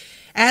like,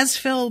 as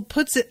Phil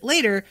puts it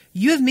later,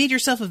 you have made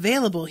yourself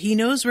available. He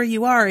knows where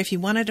you are. If he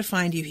wanted to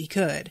find you, he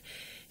could.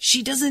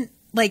 She doesn't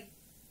like,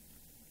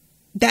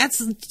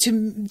 that's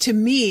to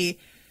me,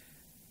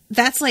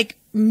 that's like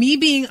me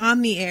being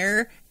on the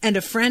air and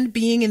a friend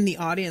being in the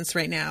audience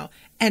right now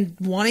and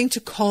wanting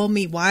to call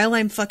me while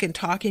I'm fucking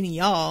talking to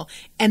y'all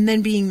and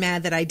then being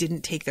mad that I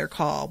didn't take their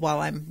call while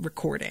I'm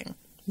recording.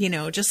 You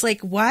know, just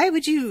like, why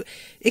would you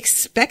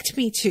expect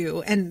me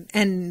to?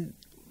 And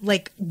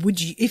like, would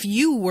you, if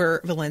you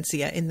were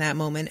Valencia in that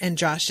moment and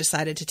Josh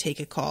decided to take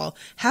a call,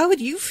 how would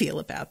you feel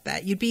about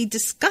that? You'd be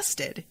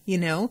disgusted, you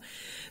know?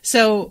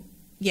 So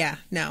yeah,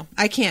 no,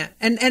 I can't.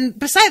 And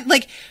besides,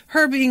 like,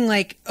 her being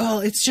like,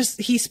 oh, it's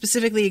just, he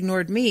specifically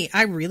ignored me.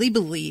 I really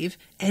believe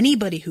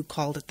anybody who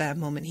called at that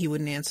moment, he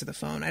wouldn't answer the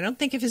phone. I don't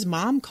think if his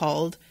mom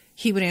called,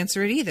 he would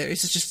answer it either.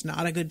 It's just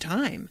not a good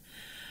time.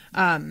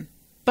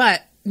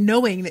 But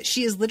knowing that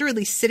she is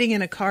literally sitting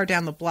in a car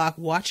down the block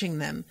watching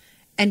them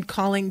and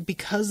calling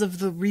because of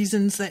the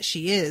reasons that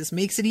she is,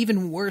 makes it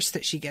even worse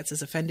that she gets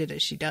as offended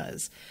as she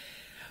does.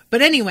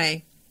 But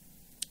anyway,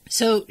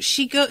 so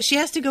she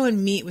has to go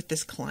and meet with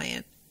this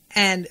client.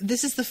 And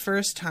this is the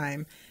first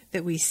time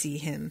that we see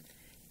him.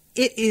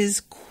 It is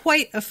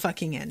quite a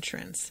fucking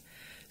entrance.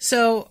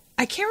 So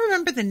I can't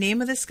remember the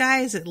name of this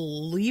guy. Is it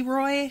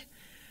Leroy?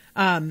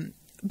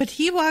 But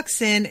he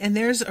walks in and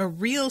there's a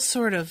real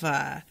sort of,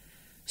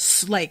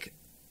 like,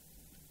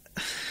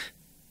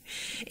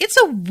 it's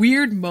a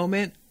weird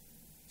moment.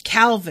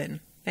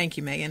 Calvin. Thank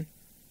you, Megan.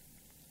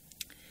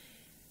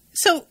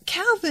 So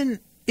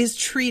Calvin is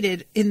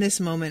treated in this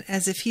moment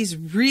as if he's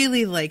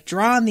really like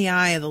drawing the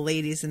eye of the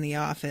ladies in the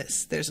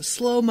office. There's a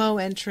slow-mo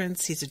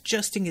entrance. He's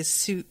adjusting his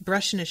suit,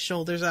 brushing his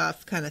shoulders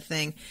off kind of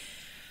thing.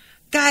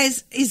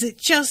 Guys, is it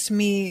just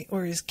me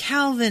or is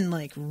Calvin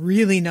like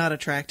really not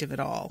attractive at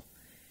all?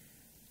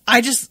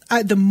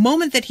 The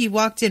moment that he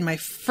walked in, my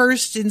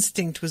first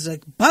instinct was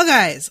like, bug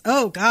eyes.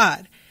 Oh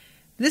God,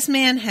 this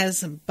man has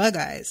some bug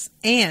eyes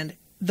and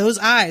those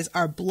eyes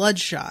are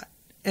bloodshot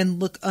and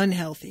look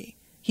unhealthy.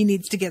 He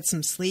needs to get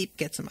some sleep,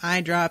 get some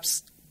eye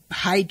drops,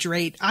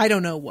 hydrate, I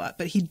don't know what,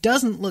 but he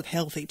doesn't look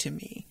healthy to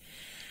me.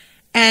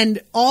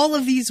 And all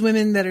of these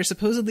women that are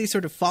supposedly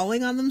sort of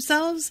falling on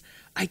themselves,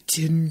 I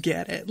didn't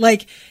get it.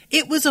 Like,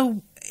 it was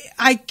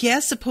I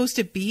guess supposed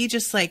to be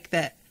just like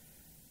that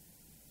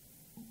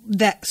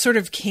sort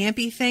of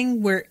campy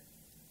thing where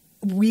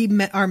we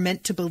are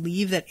meant to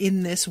believe that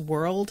in this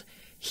world,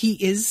 he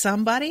is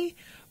somebody.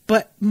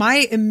 But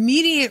my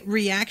immediate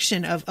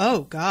reaction of,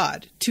 oh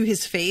God, to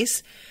his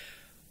face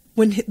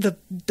when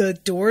the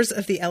doors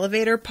of the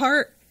elevator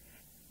part,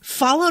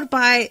 followed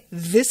by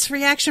this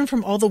reaction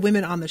from all the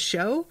women on the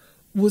show,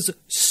 was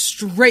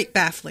straight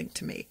baffling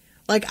to me.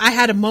 Like, I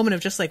had a moment of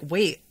just like,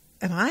 wait,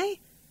 am I?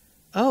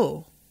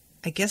 Oh,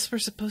 I guess we're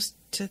supposed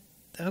to,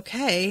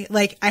 okay.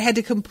 Like, I had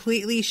to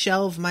completely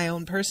shelve my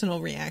own personal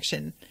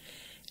reaction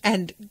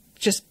and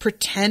just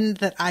pretend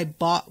that I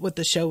bought what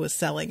the show was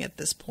selling at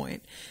this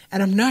point.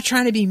 And I'm not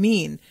trying to be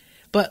mean,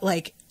 but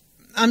like,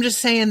 I'm just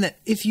saying that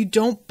if you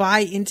don't buy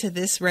into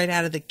this right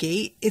out of the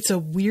gate, it's a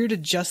weird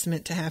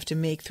adjustment to have to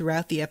make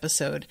throughout the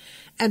episode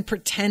and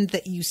pretend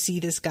that you see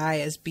this guy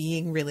as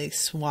being really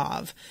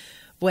suave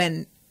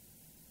when,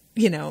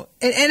 you know,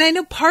 and I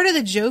know part of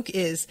the joke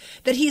is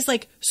that he's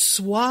like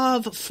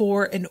suave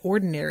for an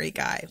ordinary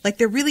guy. Like,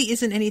 there really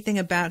isn't anything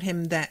about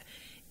him that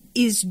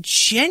is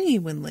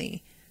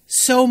genuinely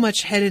so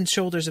much head and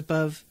shoulders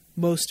above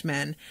most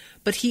men,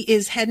 but he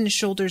is head and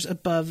shoulders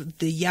above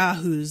the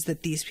yahoos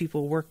that these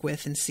people work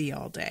with and see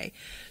all day.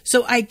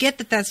 So I get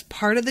that that's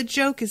part of the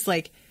joke, is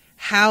like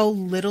how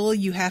little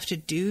you have to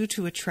do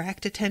to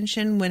attract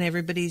attention when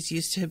everybody's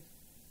used to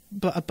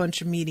a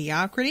bunch of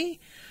mediocrity.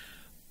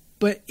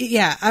 But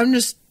yeah, I'm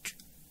just,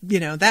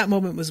 that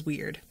moment was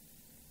weird.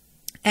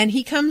 And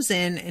he comes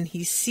in and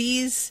he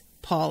sees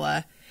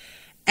Paula,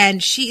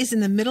 and she is in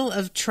the middle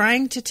of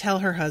trying to tell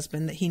her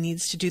husband that he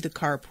needs to do the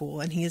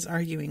carpool, and he is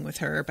arguing with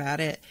her about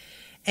it.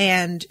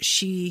 And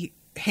she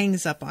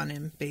hangs up on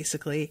him,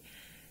 basically.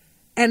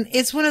 And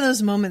it's one of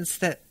those moments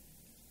that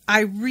I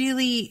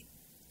really,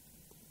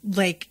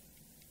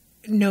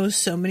 know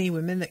so many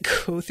women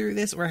that go through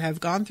this or have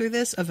gone through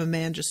this, of a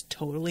man just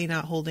totally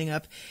not holding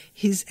up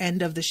his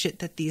end of the shit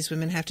that these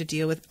women have to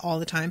deal with all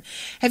the time.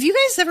 Have you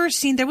guys ever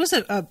seen, there was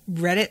a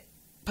Reddit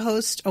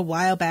post a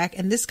while back,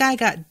 and this guy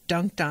got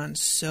dunked on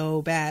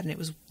so bad, and it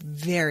was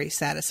very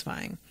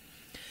satisfying.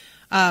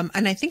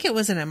 And I think it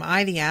was an Am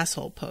I the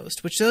Asshole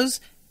post, which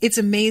it's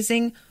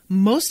amazing.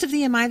 Most of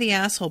the Am I the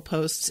Asshole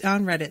posts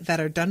on Reddit that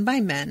are done by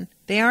men,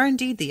 they are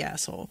indeed the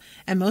asshole.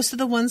 And most of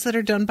the ones that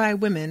are done by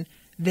women,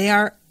 they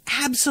are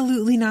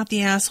absolutely not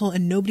the asshole,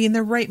 and nobody in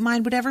their right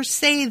mind would ever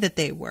say that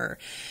they were.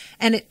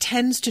 And it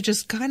tends to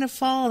just kind of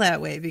fall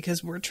that way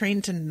because we're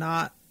trained to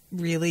not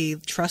really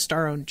trust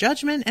our own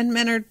judgment, and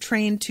men are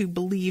trained to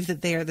believe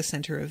that they are the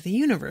center of the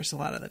universe a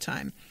lot of the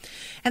time.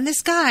 And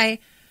this guy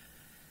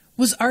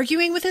was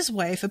arguing with his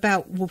wife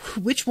about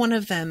which one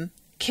of them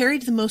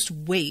carried the most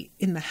weight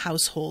in the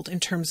household in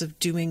terms of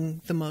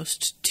doing the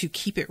most to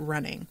keep it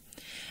running.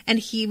 And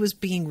he was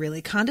being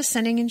really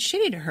condescending and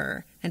shitty to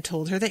her, and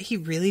told her that he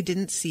really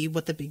didn't see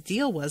what the big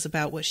deal was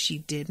about what she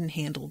did and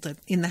handled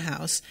in the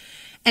house.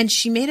 And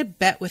she made a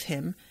bet with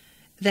him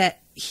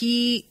that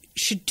he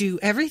should do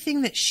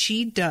everything that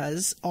she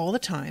does all the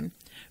time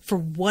for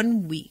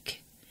 1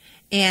 week.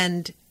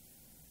 And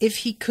if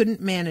he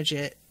couldn't manage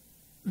it,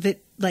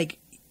 that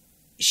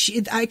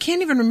I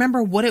can't even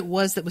remember what it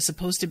was that was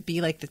supposed to be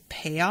like the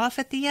payoff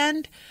at the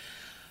end.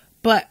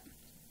 But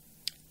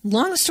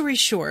long story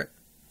short,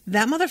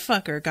 that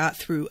motherfucker got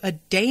through a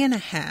day and a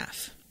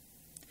half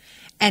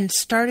and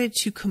started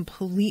to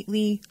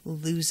completely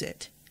lose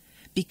it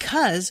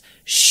because,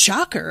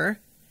 shocker,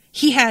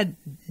 he had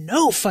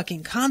no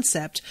fucking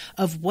concept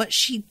of what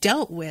she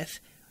dealt with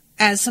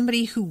as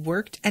somebody who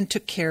worked and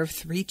took care of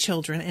 3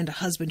 children and a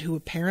husband who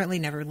apparently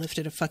never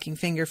lifted a fucking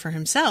finger for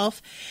himself,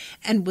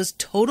 and was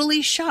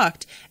totally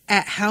shocked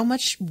at how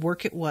much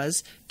work it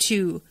was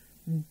to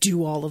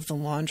do all of the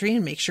laundry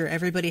and make sure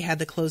everybody had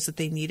the clothes that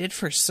they needed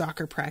for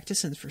soccer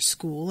practice and for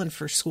school and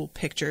for school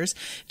pictures,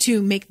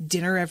 to make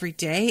dinner every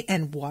day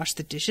and wash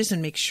the dishes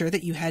and make sure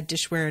that you had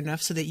dishware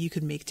enough so that you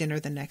could make dinner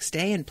the next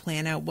day and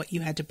plan out what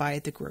you had to buy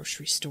at the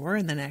grocery store.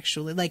 And then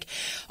actually,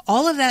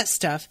 all of that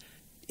stuff,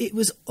 it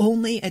was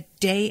only a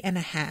day and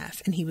a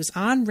half. And he was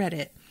on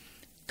Reddit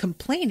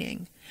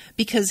complaining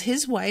because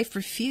his wife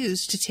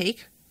refused to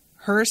take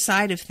her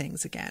side of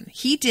things again.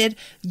 He did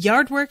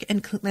yard work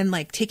and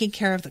taking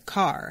care of the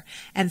car,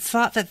 and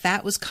thought that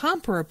that was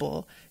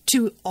comparable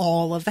to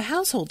all of the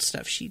household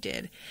stuff she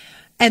did.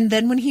 And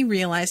then when he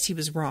realized he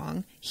was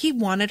wrong, he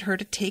wanted her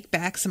to take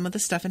back some of the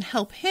stuff and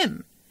help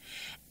him.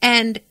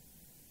 And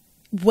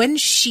when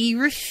she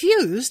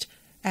refused,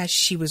 as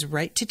she was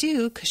right to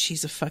do because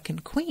she's a fucking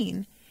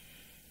queen,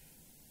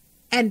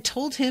 and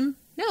told him,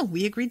 no,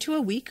 we agreed to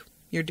a week.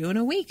 You're doing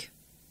a week.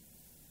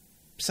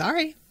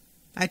 Sorry.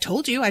 I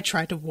told you, I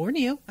tried to warn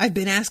you. I've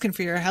been asking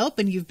for your help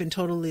and you've been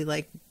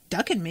totally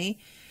ducking me.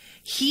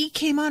 He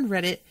came on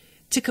Reddit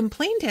to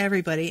complain to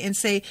everybody and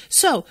say,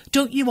 so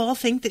don't you all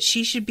think that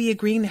she should be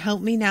agreeing to help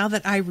me now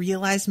that I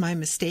realized my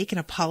mistake and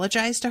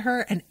apologize to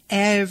her? And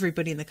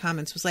everybody in the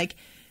comments was like,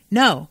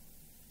 no,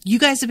 you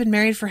guys have been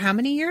married for how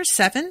many years?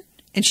 7?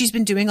 And she's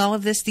been doing all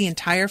of this the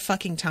entire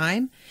fucking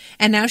time.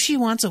 And now she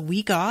wants a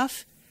week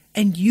off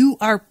and you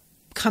are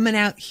coming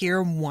out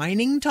here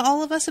whining to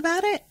all of us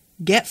about it?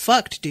 Get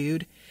fucked,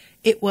 dude.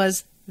 It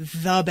was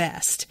the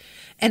best.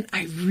 And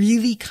I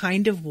really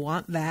kind of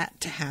want that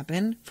to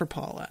happen for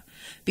Paula,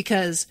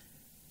 because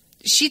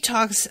she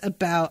talks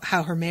about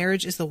how her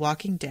marriage is the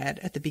Walking Dead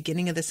at the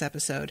beginning of this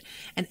episode.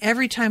 And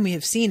every time we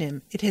have seen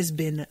him, it has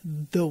been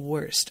the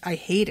worst. I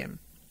hate him.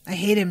 I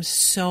hate him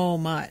so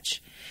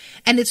much.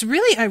 And it's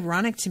really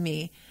ironic to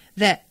me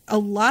that a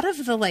lot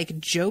of the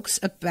jokes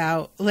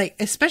about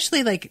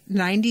especially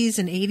 90s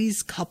and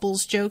 80s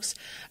couples jokes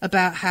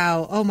about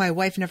how, oh, my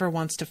wife never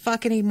wants to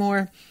fuck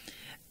anymore.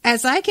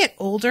 As I get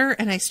older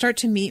and I start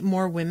to meet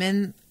more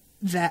women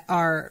that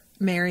are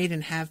married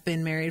and have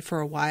been married for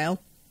a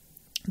while,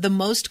 the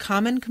most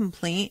common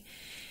complaint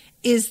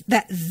is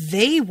that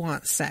they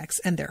want sex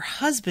and their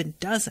husband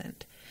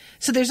doesn't.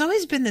 So there's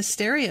always been this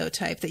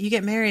stereotype that you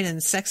get married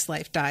and sex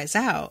life dies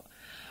out.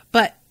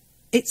 But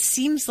it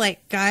seems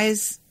like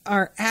guys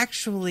are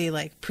actually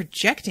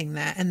projecting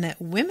that, and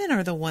that women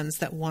are the ones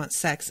that want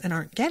sex and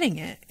aren't getting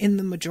it in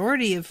the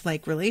majority of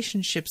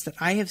relationships that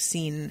I have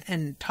seen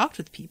and talked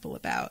with people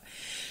about.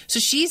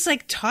 So she's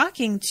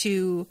talking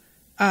to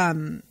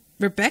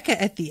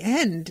Rebecca at the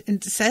end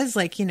and says,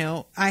 like, you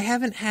know, I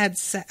haven't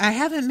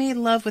made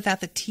love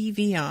without the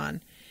TV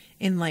on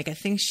in, like, I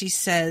think she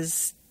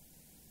says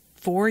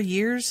 4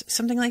 years,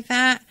 something like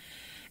that.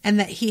 And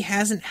that he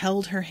hasn't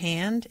held her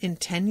hand in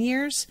 10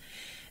 years.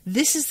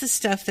 This is the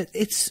stuff that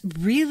it's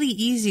really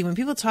easy when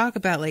people talk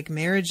about, like,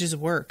 marriage is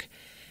work.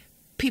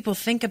 People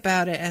think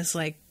about it as,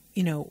 like,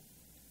 you know,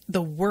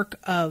 the work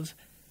of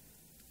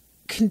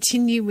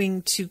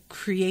continuing to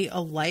create a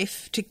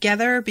life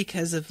together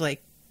because of,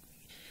 like,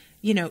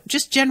 you know,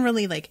 just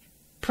generally, like,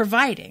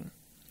 providing.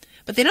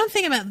 But they don't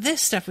think about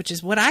this stuff, which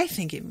is what I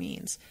think it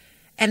means.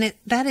 And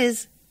that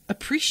is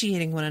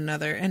appreciating one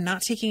another and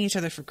not taking each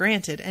other for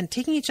granted. And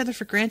taking each other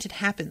for granted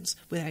happens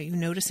without you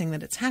noticing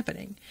that it's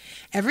happening.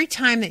 Every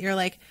time that you're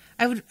like,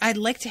 I'd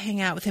like to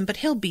hang out with him, but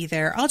he'll be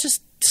there. I'll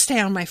just stay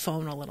on my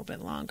phone a little bit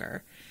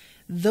longer.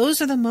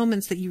 Those are the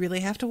moments that you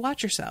really have to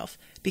watch yourself.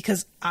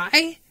 Because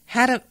I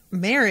had a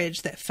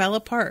marriage that fell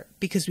apart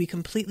because we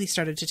completely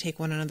started to take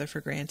one another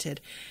for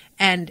granted.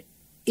 And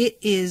it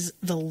is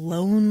the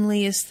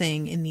loneliest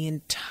thing in the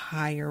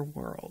entire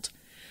world.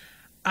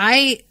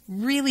 I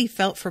really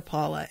felt for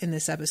Paula in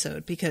this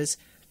episode because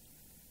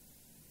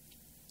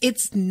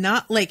it's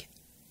not like,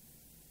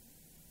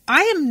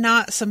 I am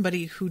not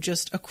somebody who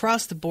just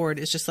across the board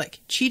is just like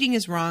cheating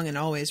is wrong and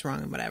always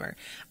wrong and whatever.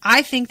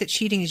 I think that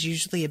cheating is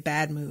usually a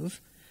bad move,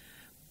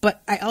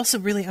 but I also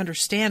really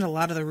understand a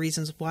lot of the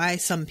reasons why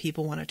some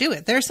people want to do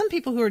it. There are some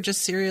people who are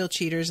just serial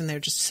cheaters and they're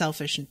just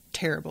selfish and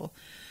terrible.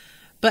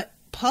 But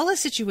Paula's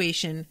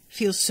situation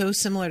feels so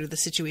similar to the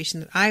situation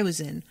that I was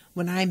in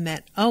when I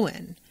met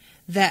Owen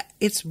that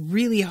it's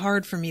really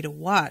hard for me to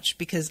watch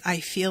because I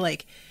feel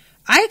like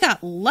I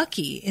got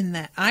lucky in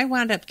that I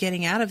wound up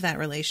getting out of that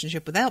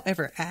relationship without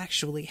ever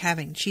actually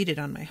having cheated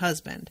on my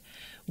husband.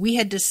 We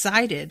had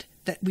decided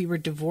that we were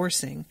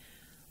divorcing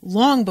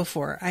long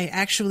before I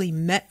actually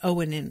met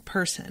Owen in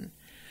person.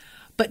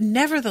 But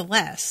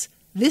nevertheless,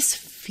 this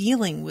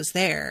feeling was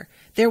there.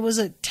 There was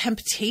a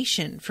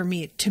temptation for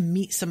me to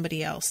meet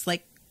somebody else,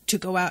 like to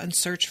go out and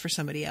search for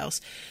somebody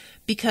else,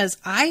 because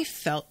I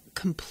felt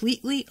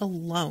completely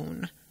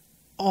alone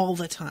all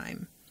the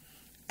time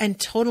and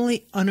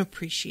totally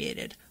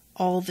unappreciated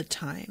all the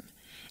time.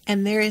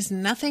 And there is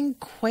nothing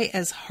quite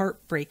as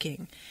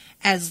heartbreaking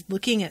as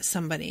looking at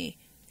somebody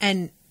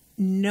and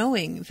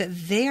knowing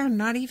that they are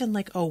not even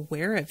like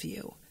aware of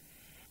you.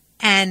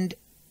 And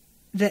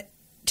that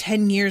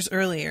 10 years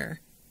earlier,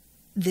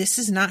 this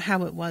is not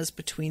how it was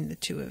between the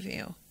two of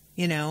you,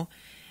 you know,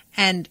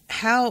 and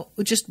how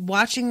just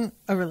watching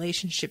a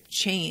relationship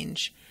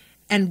change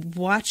and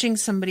watching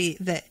somebody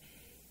that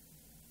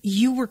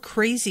you were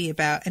crazy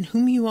about and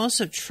whom you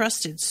also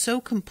trusted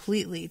so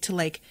completely to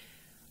like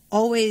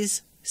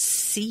always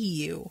see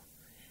you,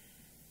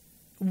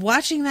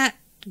 watching that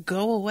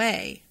go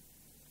away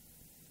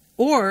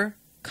or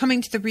coming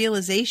to the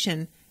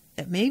realization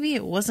that maybe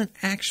it wasn't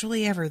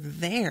actually ever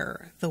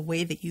there the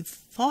way that you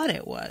thought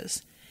it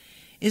was,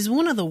 is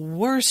one of the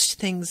worst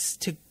things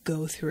to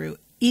go through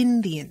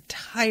in the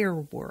entire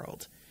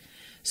world.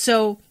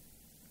 So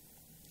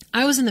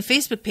I was in the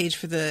Facebook page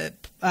for the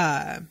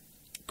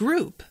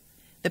group,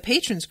 the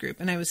patrons group,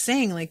 and I was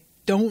saying, like,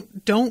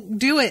 don't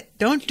do it.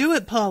 Don't do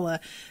it, Paula.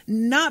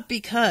 Not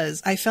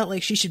because I felt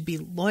like she should be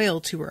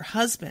loyal to her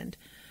husband,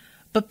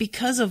 but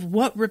because of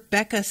what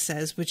Rebecca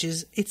says, which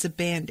is it's a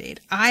Band-Aid.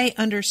 I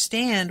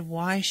understand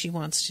why she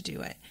wants to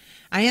do it.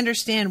 I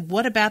understand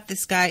what about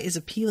this guy is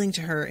appealing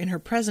to her in her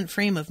present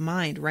frame of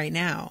mind right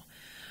now.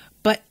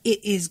 But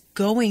it is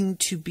going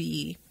to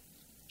be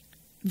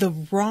the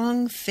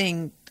wrong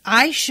thing.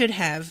 I should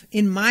have,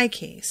 in my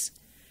case,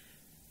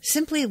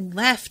 simply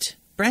left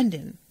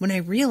Brendan when I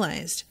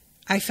realized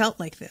I felt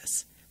like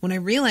this. When I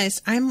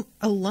realized I'm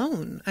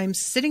alone. I'm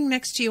sitting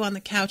next to you on the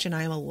couch and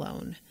I'm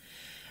alone.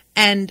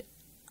 And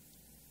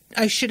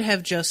I should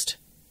have just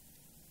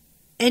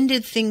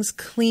ended things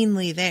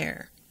cleanly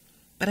there.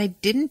 But I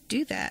didn't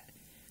do that.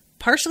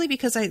 Partially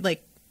because I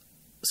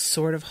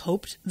sort of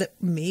hoped that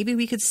maybe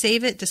we could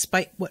save it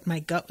despite what my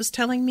gut was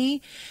telling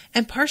me.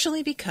 And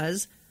partially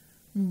because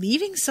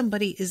leaving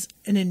somebody is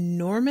an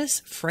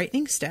enormous,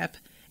 frightening step.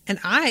 And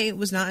I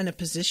was not in a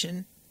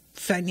position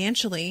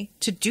financially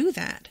to do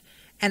that.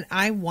 And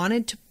I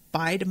wanted to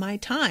bide my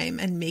time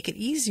and make it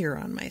easier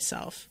on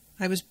myself.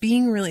 I was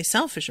being really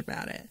selfish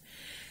about it.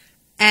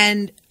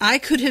 And I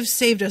could have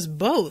saved us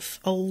both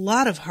a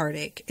lot of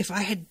heartache if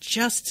I had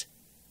just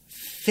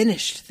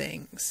finished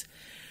things.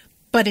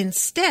 But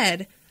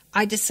instead,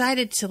 I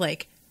decided to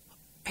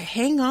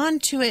hang on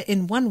to it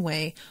in one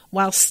way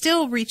while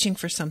still reaching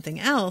for something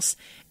else,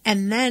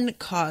 and then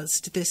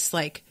caused this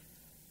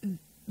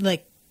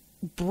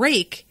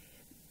break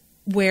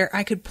where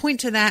I could point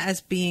to that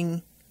as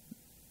being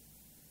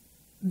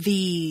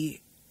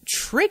the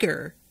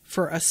trigger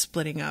for us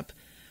splitting up,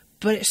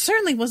 but it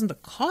certainly wasn't the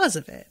cause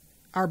of it.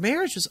 Our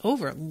marriage was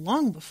over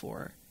long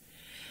before.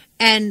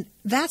 And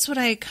that's what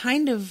I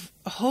kind of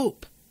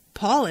hope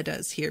Paula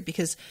does here,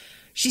 because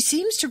she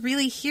seems to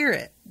really hear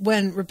it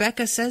when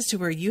Rebecca says to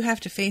her, you have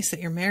to face that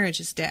your marriage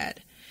is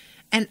dead.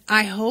 And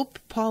I hope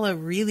Paula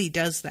really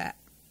does that.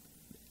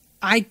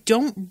 I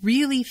don't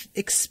really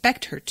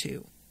expect her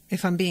to,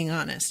 if I'm being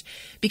honest,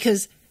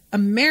 because a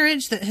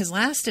marriage that has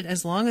lasted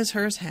as long as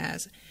hers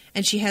has,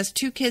 and she has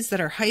 2 kids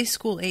that are high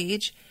school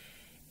age,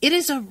 it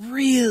is a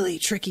really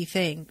tricky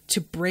thing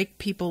to break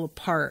people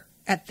apart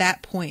at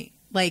that point.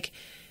 Like,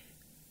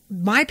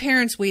 my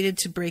parents waited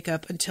to break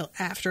up until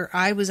after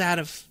I was out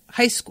of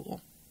high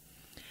school.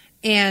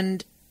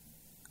 And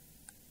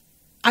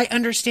I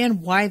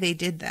understand why they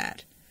did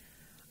that.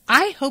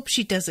 I hope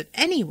she does it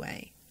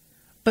anyway.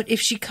 But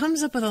if she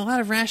comes up with a lot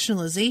of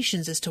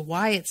rationalizations as to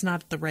why it's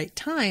not at the right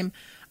time,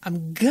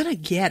 I'm going to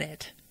get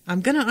it.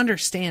 I'm going to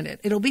understand it.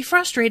 It'll be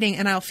frustrating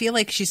and I'll feel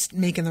like she's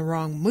making the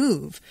wrong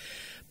move.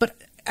 But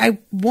I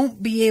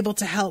won't be able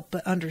to help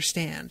but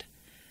understand.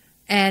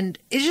 And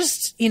it's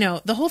just, you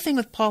know, the whole thing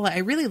with Paula, I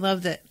really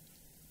love that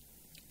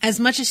as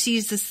much as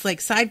she's this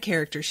like side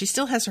character, she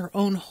still has her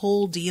own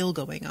whole deal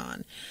going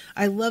on.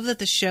 I love that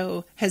the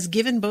show has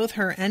given both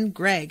her and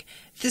Greg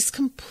this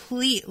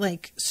complete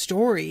like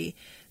story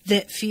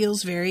that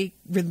feels very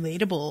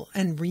relatable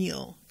and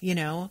real, you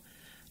know?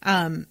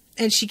 And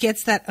she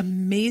gets that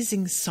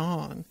amazing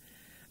song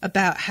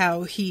about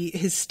how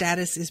his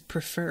status is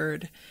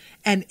preferred.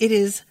 And it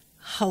is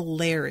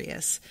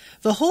hilarious.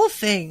 The whole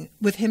thing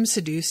with him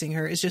seducing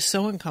her is just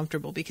so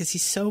uncomfortable because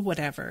he's so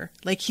whatever.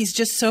 Like, he's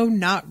just so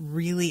not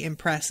really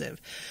impressive.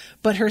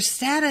 But her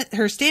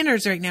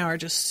standards right now are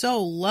just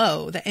so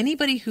low that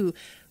anybody who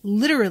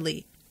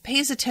literally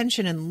pays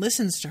attention and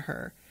listens to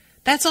her,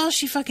 that's all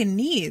she fucking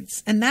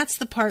needs. And that's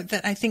the part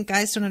that I think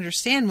guys don't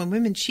understand when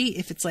women cheat.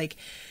 If it's like,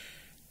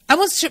 I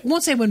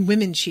won't say when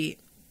women cheat,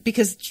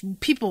 because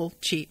people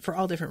cheat for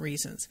all different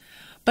reasons.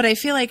 But I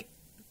feel like,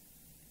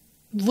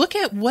 look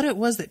at what it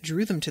was that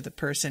drew them to the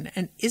person.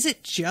 And is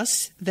it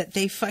just that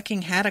they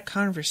fucking had a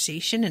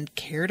conversation and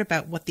cared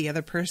about what the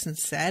other person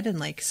said and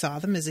like saw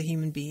them as a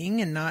human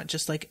being and not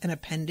just like an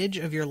appendage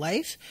of your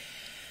life?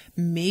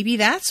 Maybe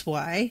that's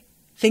why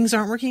things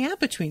aren't working out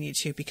between you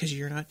two, because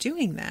you're not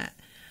doing that.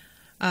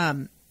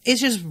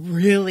 It's just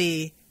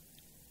really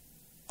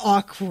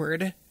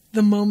awkward.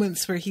 The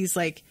moments where he's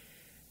like,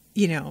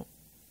 you know,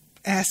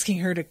 asking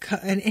her to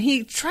cut, and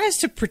he tries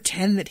to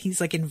pretend that he's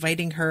like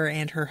inviting her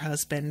and her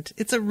husband.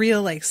 It's a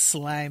real like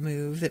sly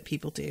move that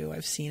people do.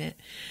 I've seen it.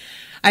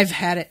 I've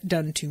had it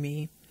done to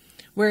me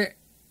where,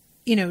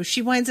 you know,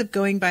 she winds up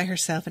going by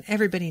herself and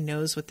everybody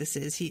knows what this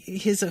is.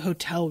 He's a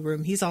hotel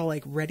room. He's all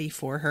like ready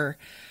for her.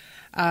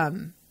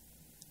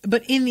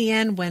 But in the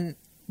end, when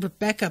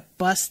Rebecca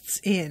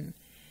busts in,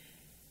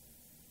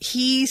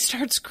 he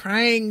starts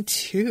crying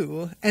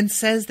too and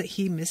says that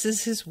he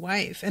misses his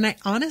wife. And I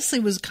honestly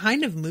was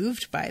kind of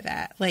moved by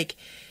that. Like,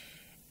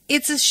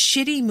 it's a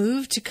shitty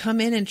move to come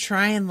in and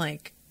try and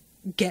like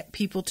get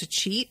people to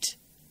cheat.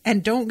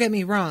 And don't get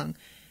me wrong,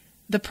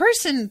 the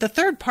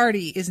third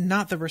party is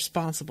not the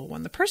responsible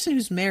one. The person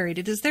who's married,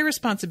 it is their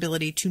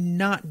responsibility to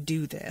not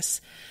do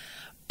this.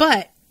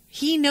 But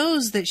he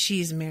knows that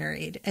she's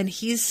married and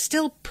he's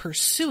still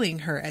pursuing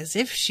her as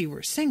if she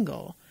were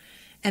single.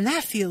 And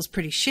that feels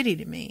pretty shitty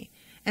to me.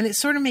 And it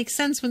sort of makes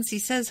sense once he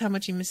says how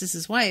much he misses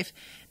his wife,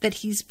 that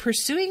he's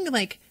pursuing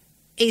like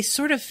a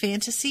sort of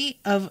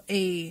fantasy of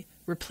a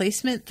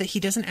replacement that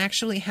he doesn't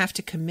actually have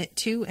to commit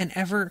to and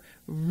ever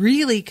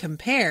really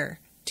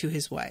compare to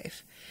his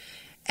wife.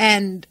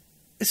 And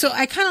so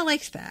I kind of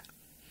liked that.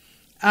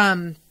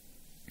 But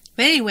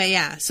anyway,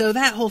 yeah. So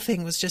that whole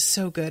thing was just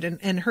so good.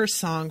 And her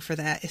song for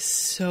that is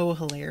so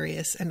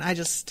hilarious. And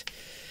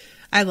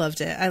I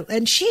loved it.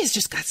 And she has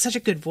just got such a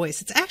good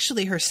voice. It's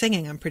actually her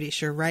singing, I'm pretty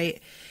sure,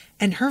 right?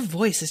 And her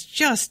voice is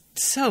just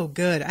so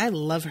good. I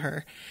love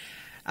her.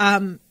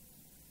 And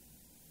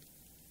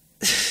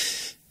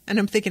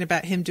I'm thinking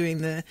about him doing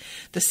the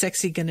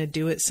Sexy Gonna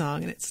Do It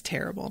song, and it's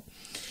terrible.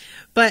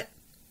 But,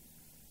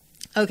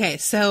 okay,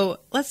 so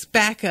let's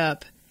back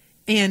up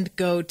and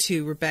go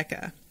to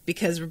Rebecca,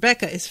 because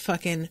Rebecca is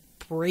fucking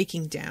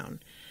breaking down.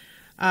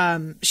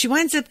 She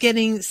winds up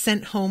getting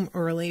sent home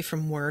early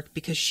from work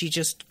because she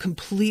just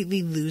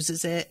completely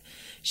loses it.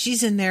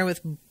 She's in there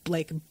with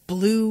like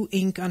blue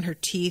ink on her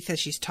teeth as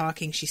she's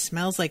talking. She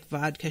smells like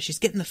vodka. She's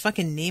getting the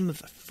fucking name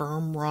of a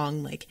firm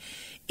wrong. Like,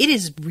 it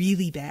is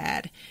really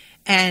bad.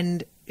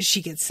 And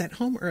she gets sent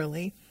home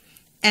early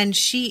and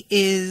she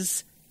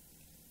is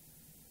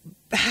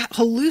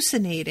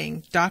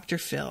hallucinating Dr.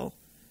 Phil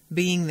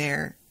being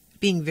there,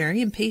 being very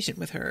impatient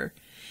with her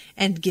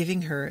and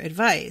giving her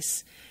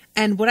advice.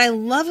 And what I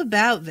love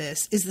about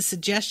this is the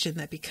suggestion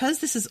that because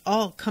this is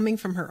all coming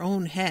from her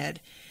own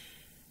head,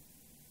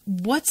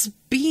 what's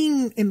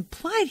being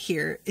implied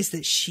here is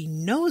that she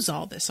knows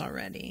all this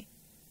already.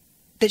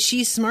 That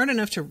she's smart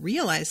enough to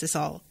realize this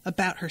all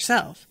about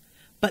herself,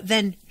 but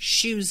then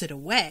shoos it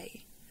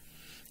away.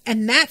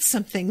 And that's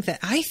something that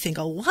I think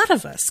a lot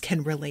of us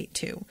can relate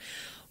to.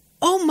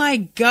 Oh my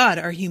God,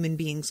 are human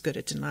beings good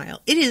at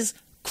denial? It is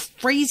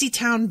crazy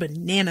town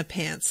banana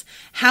pants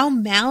how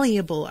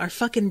malleable our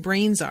fucking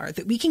brains are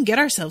that we can get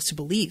ourselves to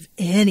believe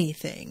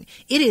anything.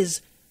 It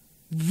is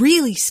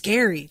really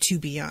scary, to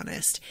be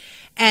honest.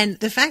 And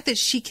the fact that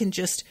she can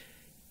just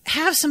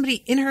have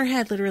somebody in her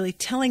head literally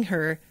telling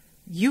her,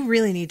 you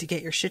really need to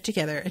get your shit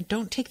together and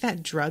don't take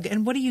that drug.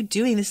 And what are you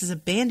doing? This is a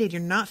Band-Aid.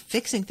 You're not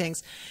fixing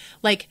things.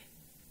 Like,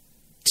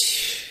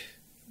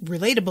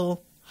 relatable,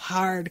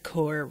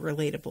 hardcore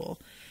relatable.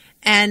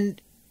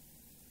 And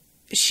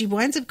she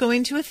winds up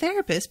going to a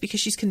therapist because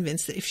she's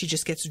convinced that if she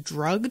just gets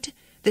drugged,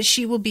 that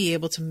she will be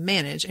able to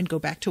manage and go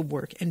back to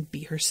work and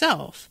be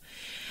herself.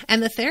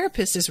 And the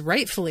therapist is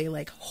rightfully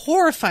like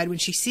horrified when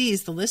she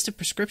sees the list of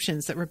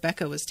prescriptions that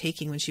Rebecca was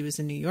taking when she was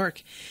in New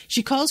York.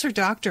 She calls her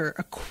doctor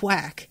a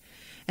quack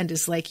and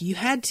is like, you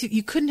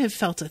couldn't have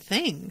felt a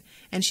thing.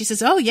 And she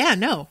says, oh yeah,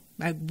 no,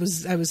 I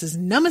was as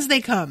numb as they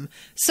come.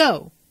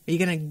 So are you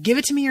going to give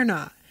it to me or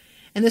not?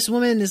 And this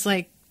woman is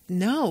like,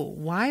 no,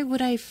 why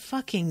would I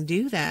fucking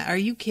do that? Are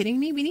you kidding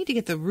me? We need to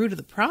get the root of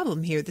the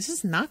problem here. This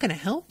is not going to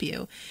help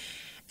you.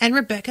 And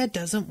Rebecca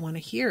doesn't want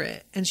to hear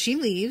it. And she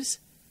leaves.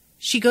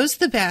 She goes to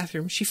the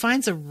bathroom. She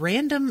finds a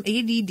random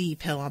ADD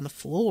pill on the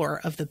floor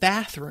of the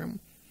bathroom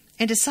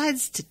and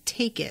decides to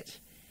take it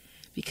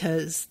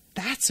because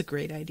that's a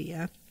great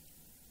idea.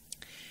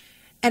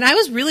 And I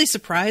was really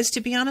surprised, to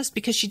be honest,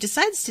 because she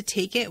decides to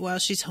take it while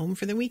she's home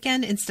for the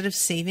weekend instead of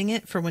saving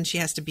it for when she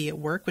has to be at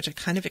work, which I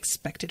kind of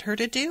expected her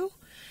to do.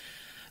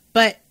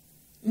 But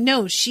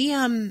no, she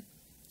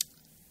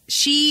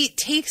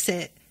takes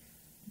it,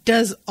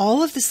 does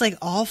all of this like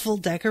awful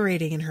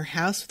decorating in her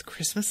house with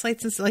Christmas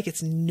lights and stuff, like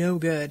it's no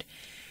good,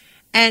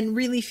 and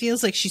really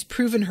feels like she's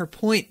proven her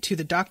point to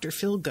the Dr.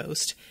 Phil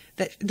ghost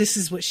that this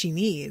is what she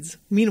needs.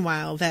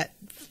 Meanwhile, that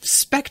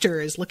specter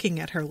is looking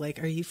at her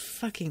like, are you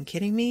fucking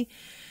kidding me?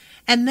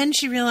 And then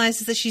she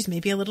realizes that she's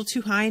maybe a little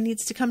too high and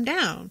needs to come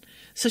down.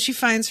 So she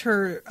finds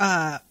her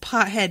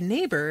pothead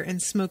neighbor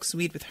and smokes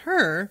weed with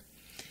her,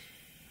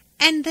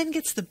 and then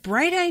gets the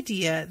bright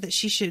idea that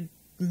she should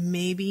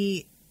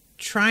maybe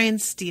try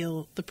and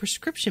steal the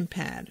prescription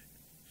pad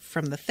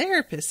from the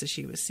therapist that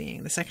she was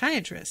seeing, the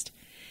psychiatrist.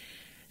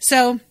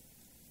 So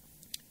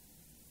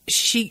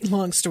she,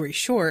 long story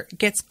short,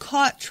 gets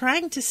caught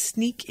trying to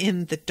sneak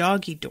in the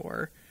doggy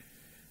door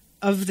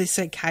of the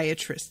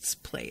psychiatrist's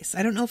place.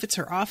 I don't know if it's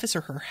her office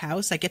or her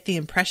house. I get the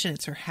impression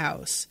it's her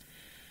house.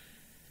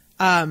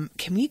 Can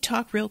we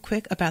talk real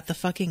quick about the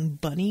fucking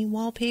bunny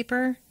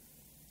wallpaper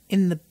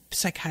in the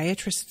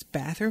psychiatrist's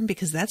bathroom?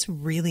 Because that's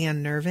really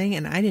unnerving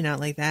and I did not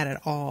like that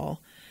at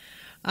all.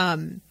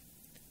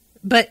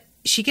 But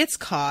she gets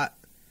caught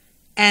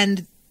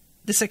and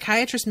the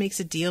psychiatrist makes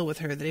a deal with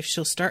her that if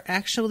she'll start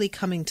actually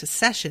coming to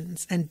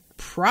sessions and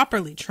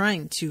properly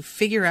trying to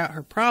figure out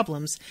her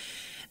problems,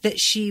 that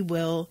she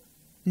will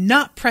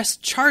not press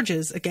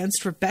charges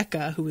against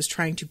Rebecca, who was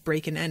trying to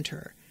break and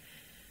enter.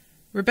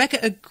 Rebecca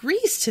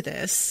agrees to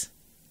this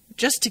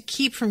just to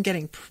keep from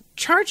getting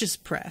charges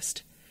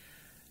pressed.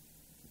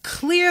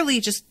 Clearly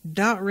just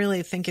not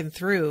really thinking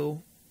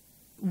through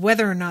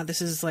whether or not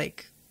this is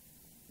like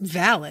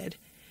valid,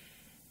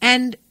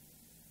 and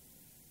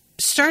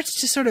starts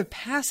to sort of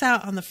pass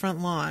out on the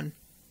front lawn.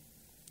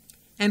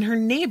 And her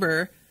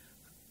neighbor,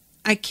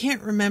 I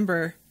can't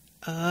remember.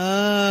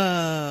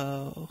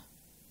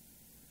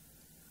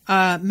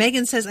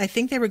 Megan says, I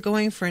think they were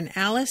going for an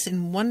Alice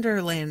in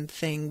Wonderland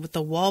thing with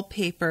the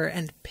wallpaper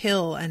and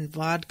pill and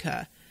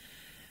vodka.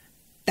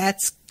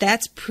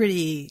 That's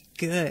pretty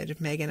good,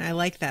 Megan. I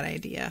like that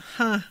idea.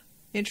 Huh.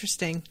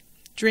 Interesting.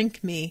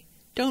 Drink me.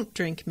 Don't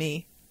drink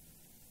me.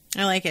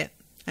 I like it.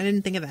 I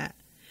didn't think of that.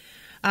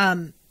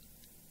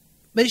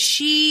 But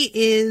she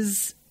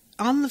is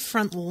on the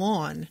front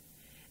lawn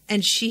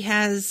and she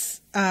has,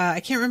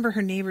 I can't remember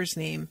her neighbor's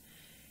name.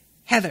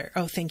 Heather.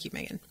 Oh, thank you,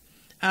 Megan.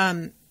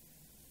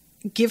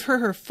 Give her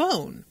her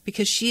phone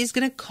because she is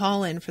going to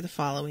call in for the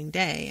following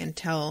day and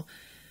tell,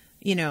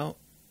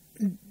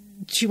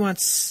 she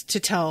wants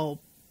to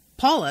tell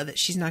Paula that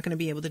she's not going to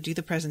be able to do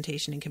the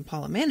presentation and can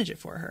Paula manage it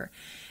for her.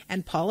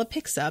 And Paula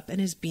picks up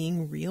and is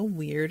being real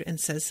weird and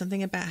says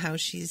something about how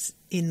she's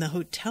in the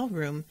hotel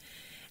room.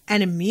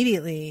 And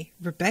immediately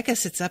Rebecca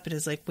sits up and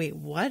is like, wait,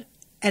 what?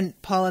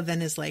 And Paula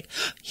then is like,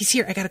 he's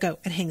here, I gotta go,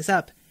 and hangs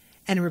up.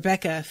 And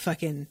Rebecca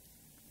fucking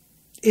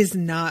is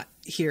not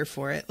here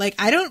for it. Like,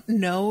 I don't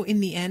know in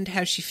the end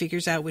how she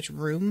figures out which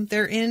room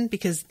they're in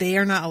because they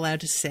are not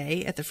allowed to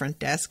say at the front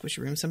desk which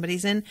room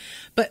somebody's in,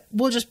 but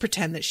we'll just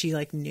pretend that she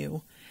like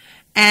knew.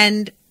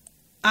 And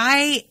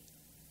I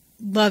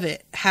love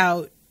it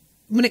how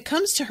when it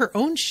comes to her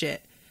own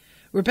shit,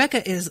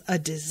 Rebecca is a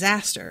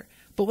disaster.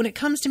 But when it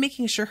comes to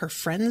making sure her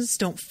friends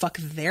don't fuck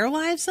their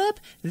lives up,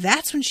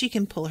 that's when she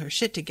can pull her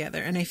shit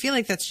together. And I feel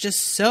like that's just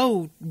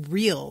so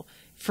real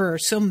for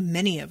so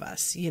many of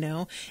us,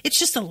 It's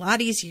just a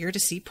lot easier to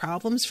see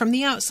problems from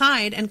the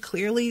outside and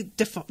clearly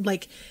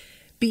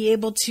be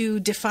able to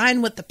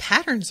define what the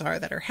patterns are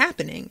that are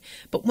happening.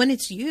 But when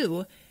it's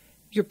your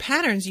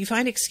patterns, you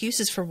find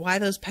excuses for why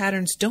those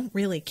patterns don't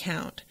really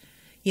count.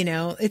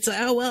 It's,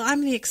 oh, well, I'm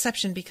the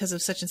exception because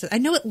of such and such. I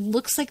know it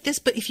looks like this,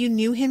 but if you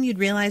knew him, you'd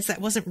realize that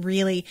wasn't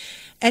really.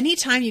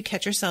 Anytime you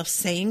catch yourself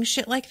saying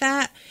shit like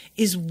that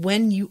is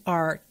when you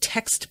are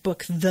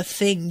textbook the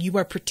thing you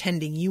are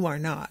pretending you are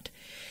not.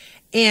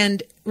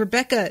 And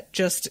Rebecca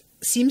just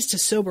seems to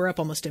sober up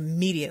almost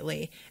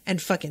immediately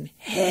and fucking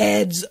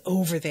heads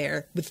over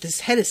there with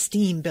this head of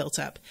steam built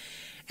up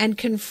and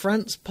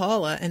confronts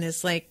Paula and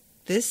is like,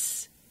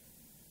 this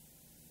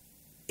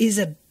is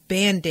a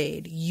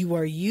Band-Aid. You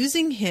are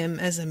using him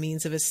as a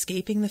means of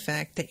escaping the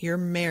fact that your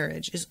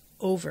marriage is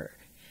over.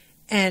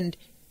 And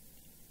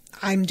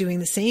I'm doing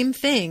the same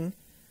thing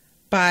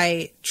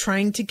by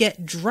trying to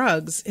get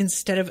drugs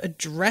instead of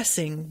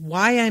addressing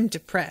why I'm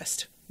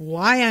depressed,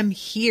 why I'm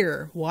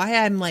here, why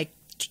I'm like,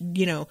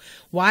 you know,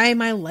 why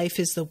my life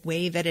is the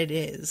way that it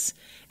is.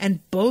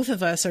 And both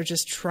of us are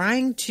just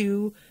trying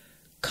to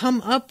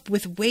come up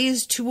with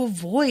ways to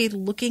avoid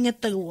looking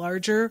at the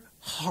larger,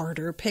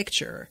 harder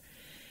picture.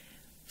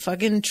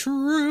 Fucking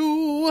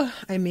true.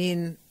 I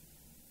mean,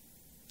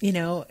 you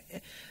know,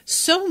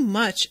 so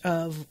much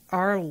of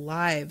our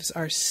lives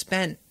are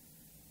spent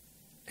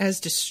as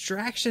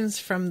distractions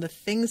from the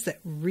things that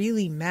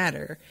really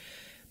matter,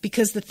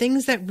 because the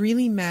things that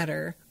really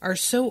matter are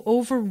so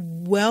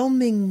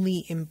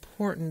overwhelmingly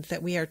important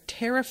that we are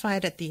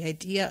terrified at the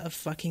idea of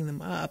fucking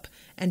them up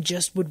and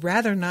just would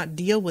rather not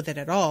deal with it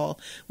at all,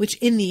 which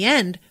in the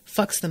end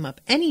fucks them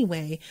up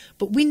anyway,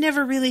 but we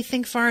never really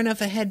think far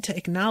enough ahead to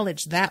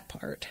acknowledge that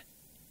part,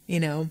 you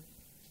know?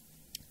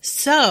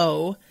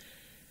 So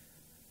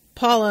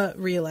Paula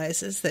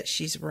realizes that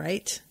she's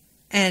right,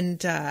 and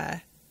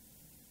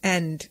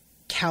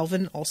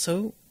Calvin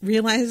also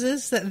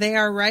realizes that they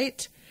are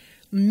right.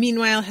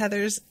 Meanwhile,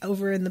 Heather's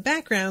over in the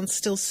background,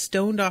 still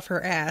stoned off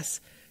her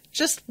ass,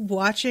 just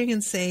watching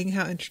and saying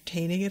how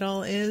entertaining it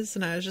all is.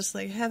 And I was just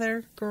like,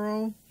 Heather,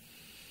 girl,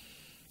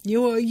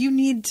 you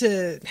need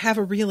to have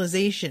a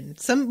realization.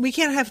 We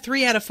can't have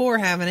 3 out of 4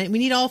 having it. We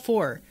need all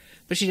 4.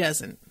 But she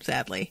doesn't,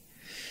 sadly.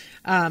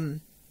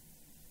 And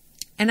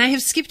I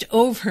have skipped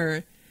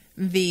over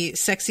the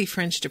sexy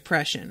French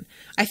depression.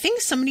 I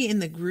think somebody in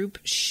the group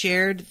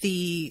shared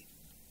the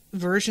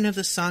version of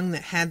the song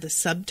that had the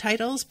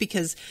subtitles,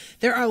 because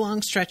there are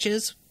long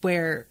stretches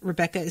where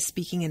Rebecca is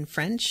speaking in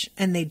French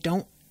and they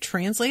don't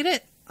translate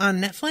it on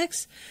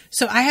Netflix.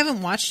 So I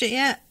haven't watched it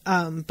yet,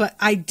 but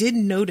I did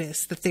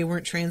notice that they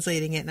weren't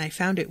translating it and I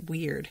found it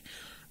weird.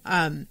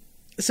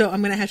 So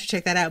I'm going to have to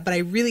check that out, but I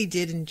really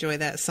did enjoy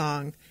that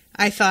song.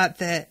 I thought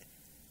that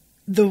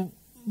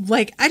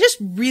I just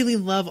really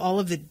love all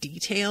of the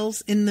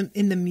details in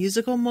the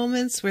musical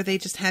moments where they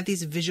just have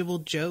these visual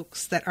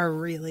jokes that are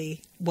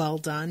really well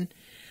done.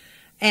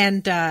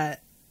 And,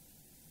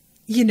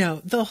 you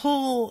know,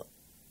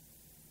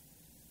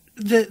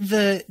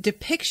 the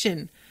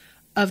depiction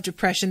of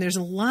depression, there's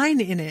a line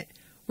in it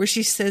where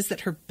she says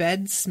that her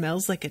bed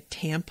smells like a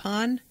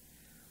tampon.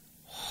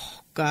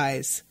 Oh,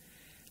 guys,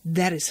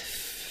 that is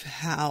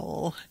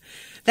foul.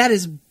 That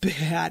is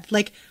bad.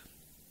 Like,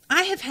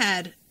 I have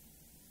had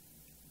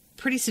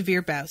pretty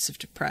severe bouts of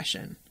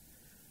depression.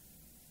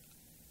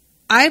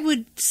 I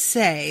would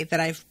say that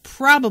I've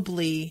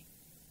probably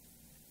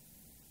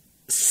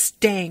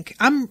stank.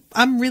 I'm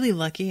really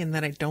lucky in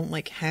that I don't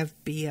like have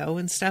BO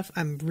and stuff.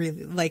 I'm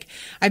really like,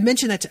 I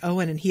mentioned that to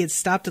Owen and he had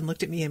stopped and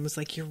looked at me and was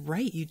like, you're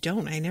right, you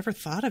don't. I never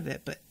thought of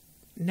it, but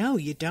no,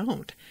 you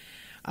don't.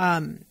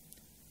 But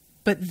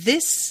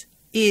this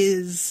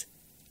is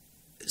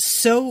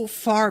so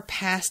far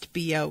past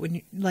BO when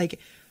you like,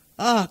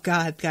 oh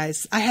God,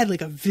 guys, I had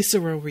like a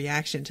visceral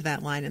reaction to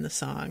that line in the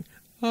song.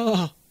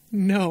 Oh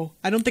no,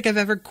 I don't think I've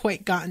ever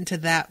quite gotten to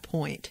that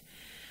point.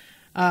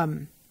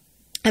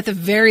 At the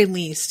very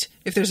least,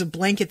 if there's a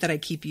blanket that I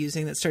keep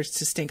using that starts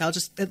to stink, I'll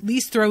just at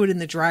least throw it in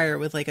the dryer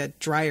with like a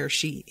dryer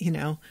sheet, you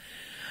know?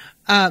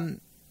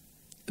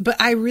 But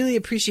I really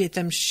appreciate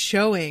them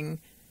showing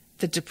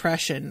the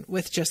depression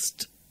with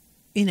just,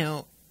 you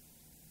know,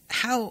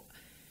 how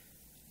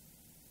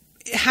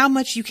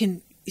much you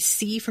can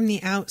see from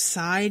the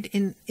outside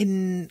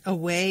in a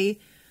way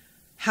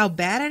how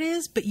bad it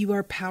is, but you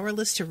are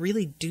powerless to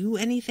really do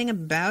anything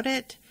about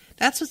it.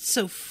 That's what's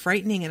so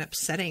frightening and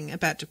upsetting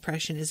about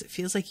depression, is it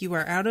feels like you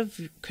are out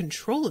of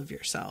control of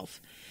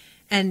yourself.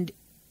 And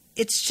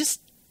it's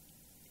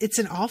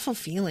an awful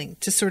feeling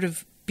to sort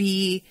of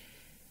be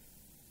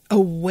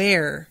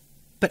aware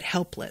but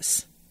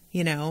helpless,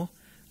 you know?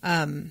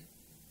 Yeah,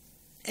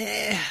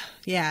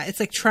 it's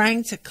like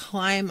trying to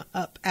climb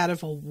up out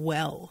of a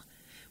well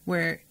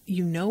where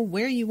you know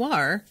where you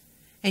are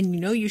and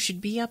you know you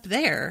should be up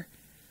there,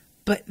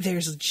 but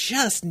there's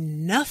just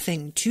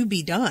nothing to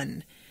be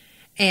done.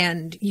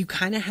 And you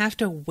kind of have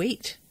to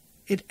wait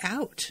it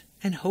out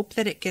and hope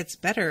that it gets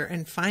better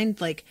and find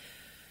like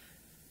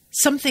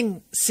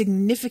something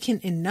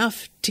significant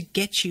enough to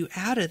get you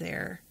out of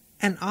there.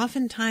 And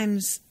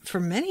oftentimes for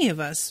many of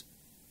us,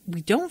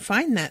 we don't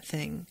find that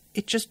thing.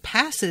 It just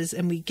passes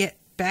and we get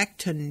back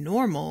to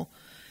normal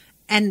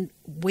and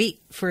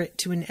wait for it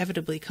to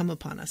inevitably come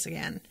upon us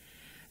again.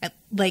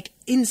 Like,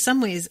 in some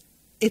ways,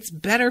 it's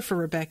better for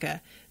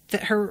Rebecca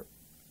that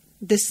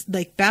this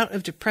like bout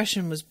of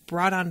depression was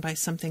brought on by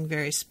something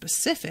very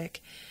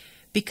specific,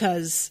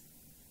 because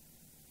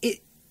it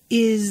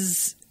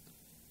is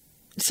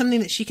something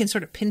that she can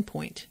sort of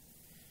pinpoint.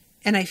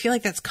 And I feel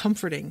like that's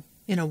comforting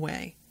in a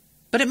way,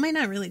 but it might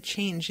not really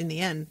change in the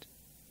end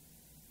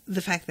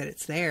the fact that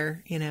it's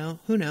there,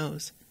 who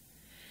knows?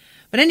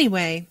 But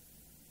anyway,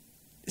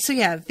 so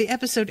yeah, the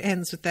episode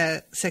ends with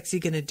that Sexy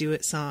Gonna Do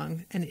It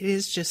song, and it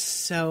is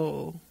just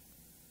so...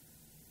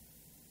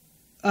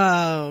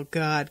 Oh,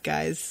 God,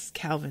 guys.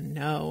 Calvin,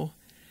 no.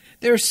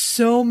 There are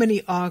so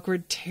many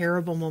awkward,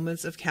 terrible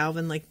moments of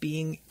Calvin, like,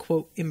 being,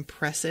 quote,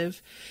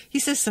 impressive. He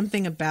says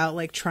something about,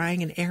 like,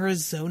 trying an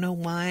Arizona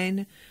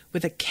wine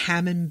with a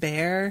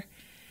camembert,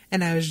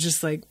 and I was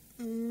just like,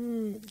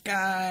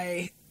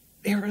 guy,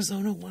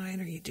 Arizona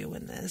wine, are you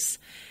doing this?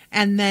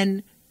 And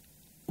then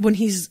when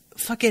he's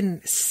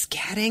fucking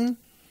scatting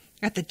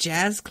at the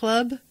jazz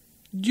club,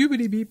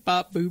 joobity beep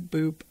bop boop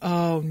boop.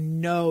 Oh,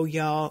 no,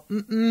 y'all.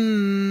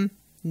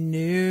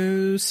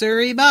 No,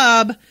 sorry,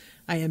 Bob.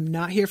 I am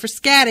not here for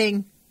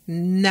scatting.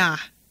 Nah.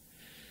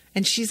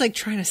 And she's like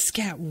trying to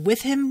scat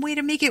with him. Way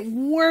to make it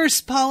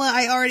worse, Paula.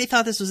 I already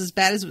thought this was as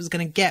bad as it was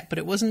going to get, but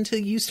it wasn't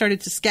until you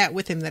started to scat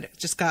with him that it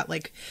just got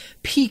like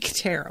peak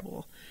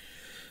terrible.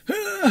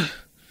 But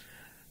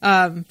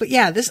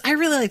yeah, I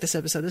really like this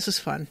episode. This was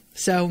fun.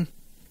 So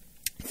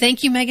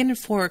thank you, Megan,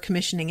 for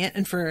commissioning it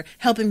and for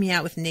helping me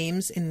out with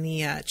names in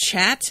the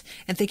chat.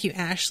 And thank you,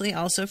 Ashley,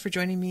 also for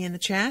joining me in the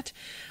chat.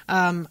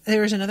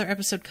 There is another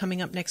episode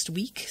coming up next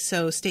week,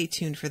 so stay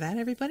tuned for that,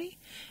 everybody.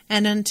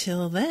 And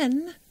until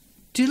then,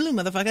 toodaloo,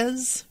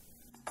 motherfuckers.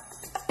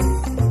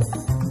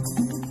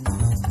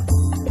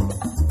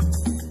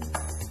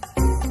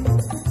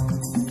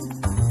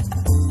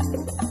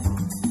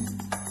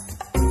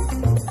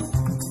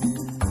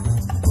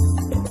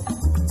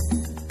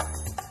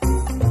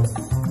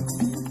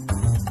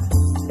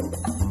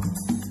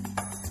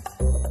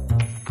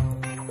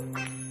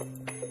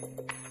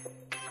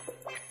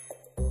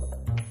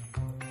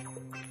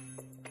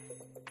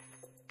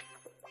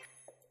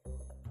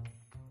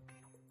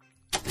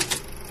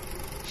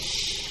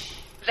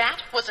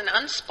 That was an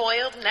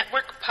Unspoiled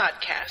Network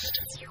podcast.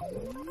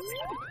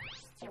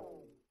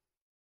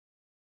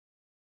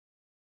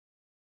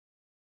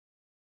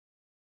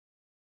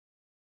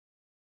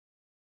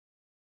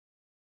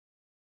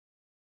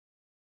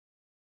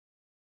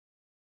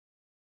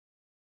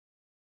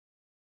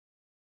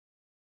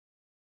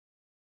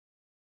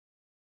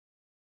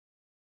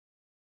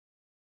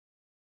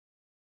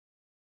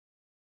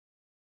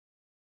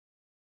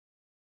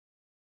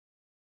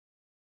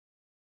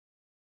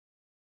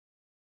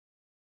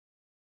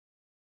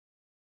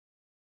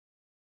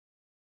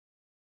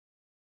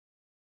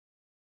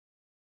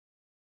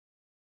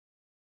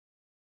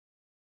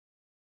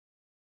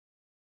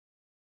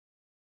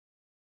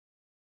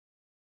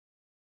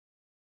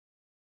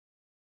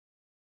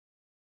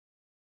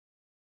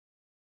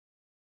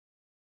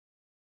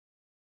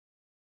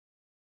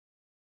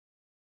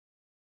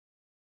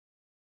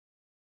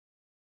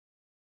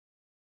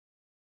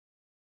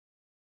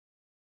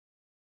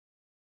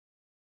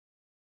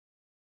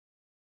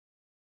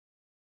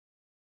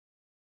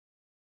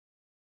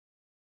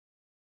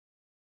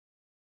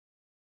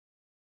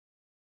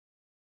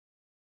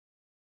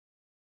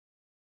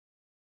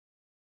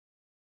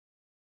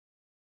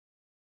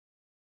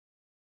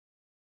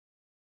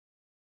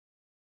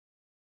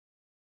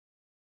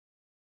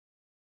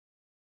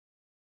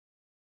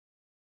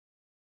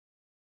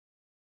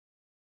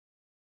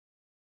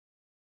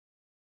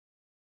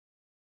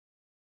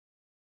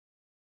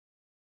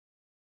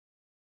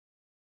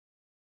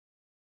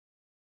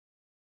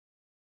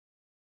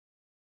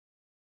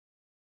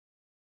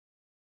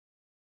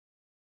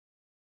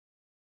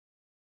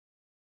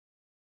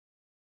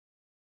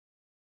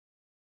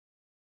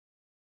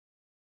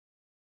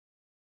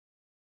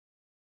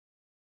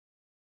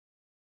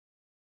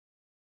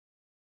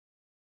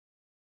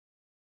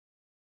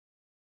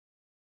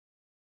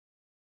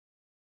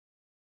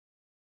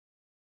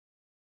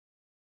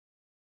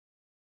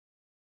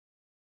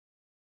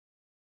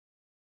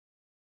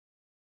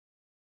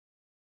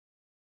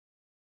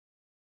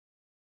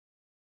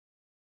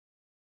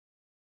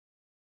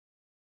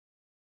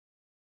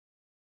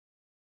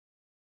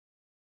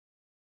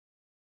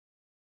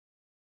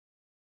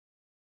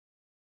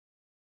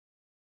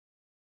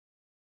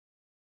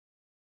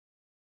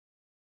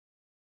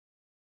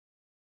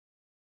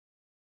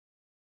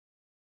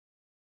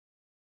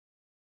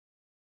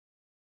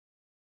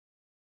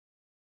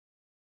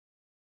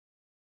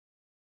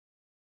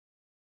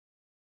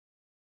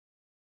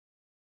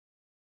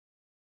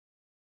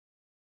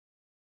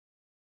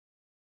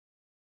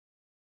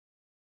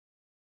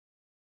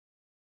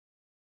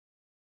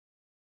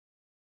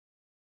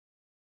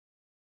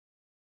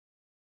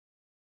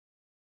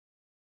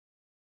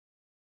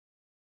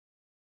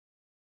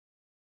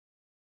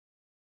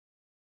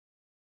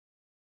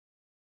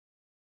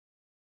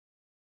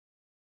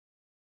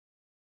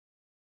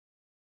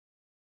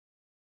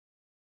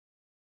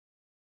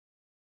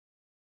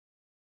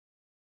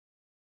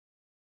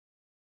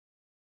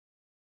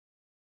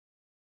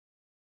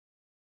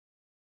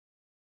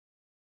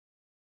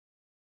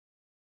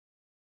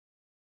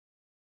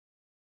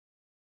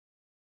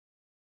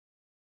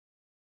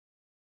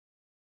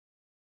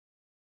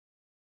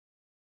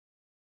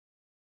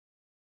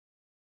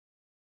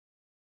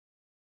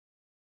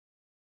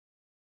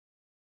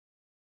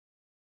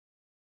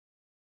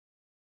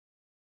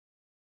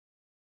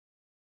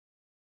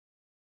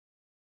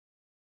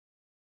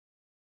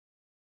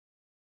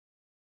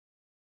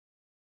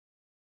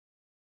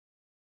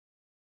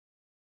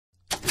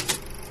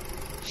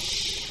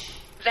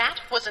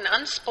 was an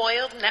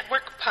Unspoiled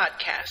Network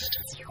podcast.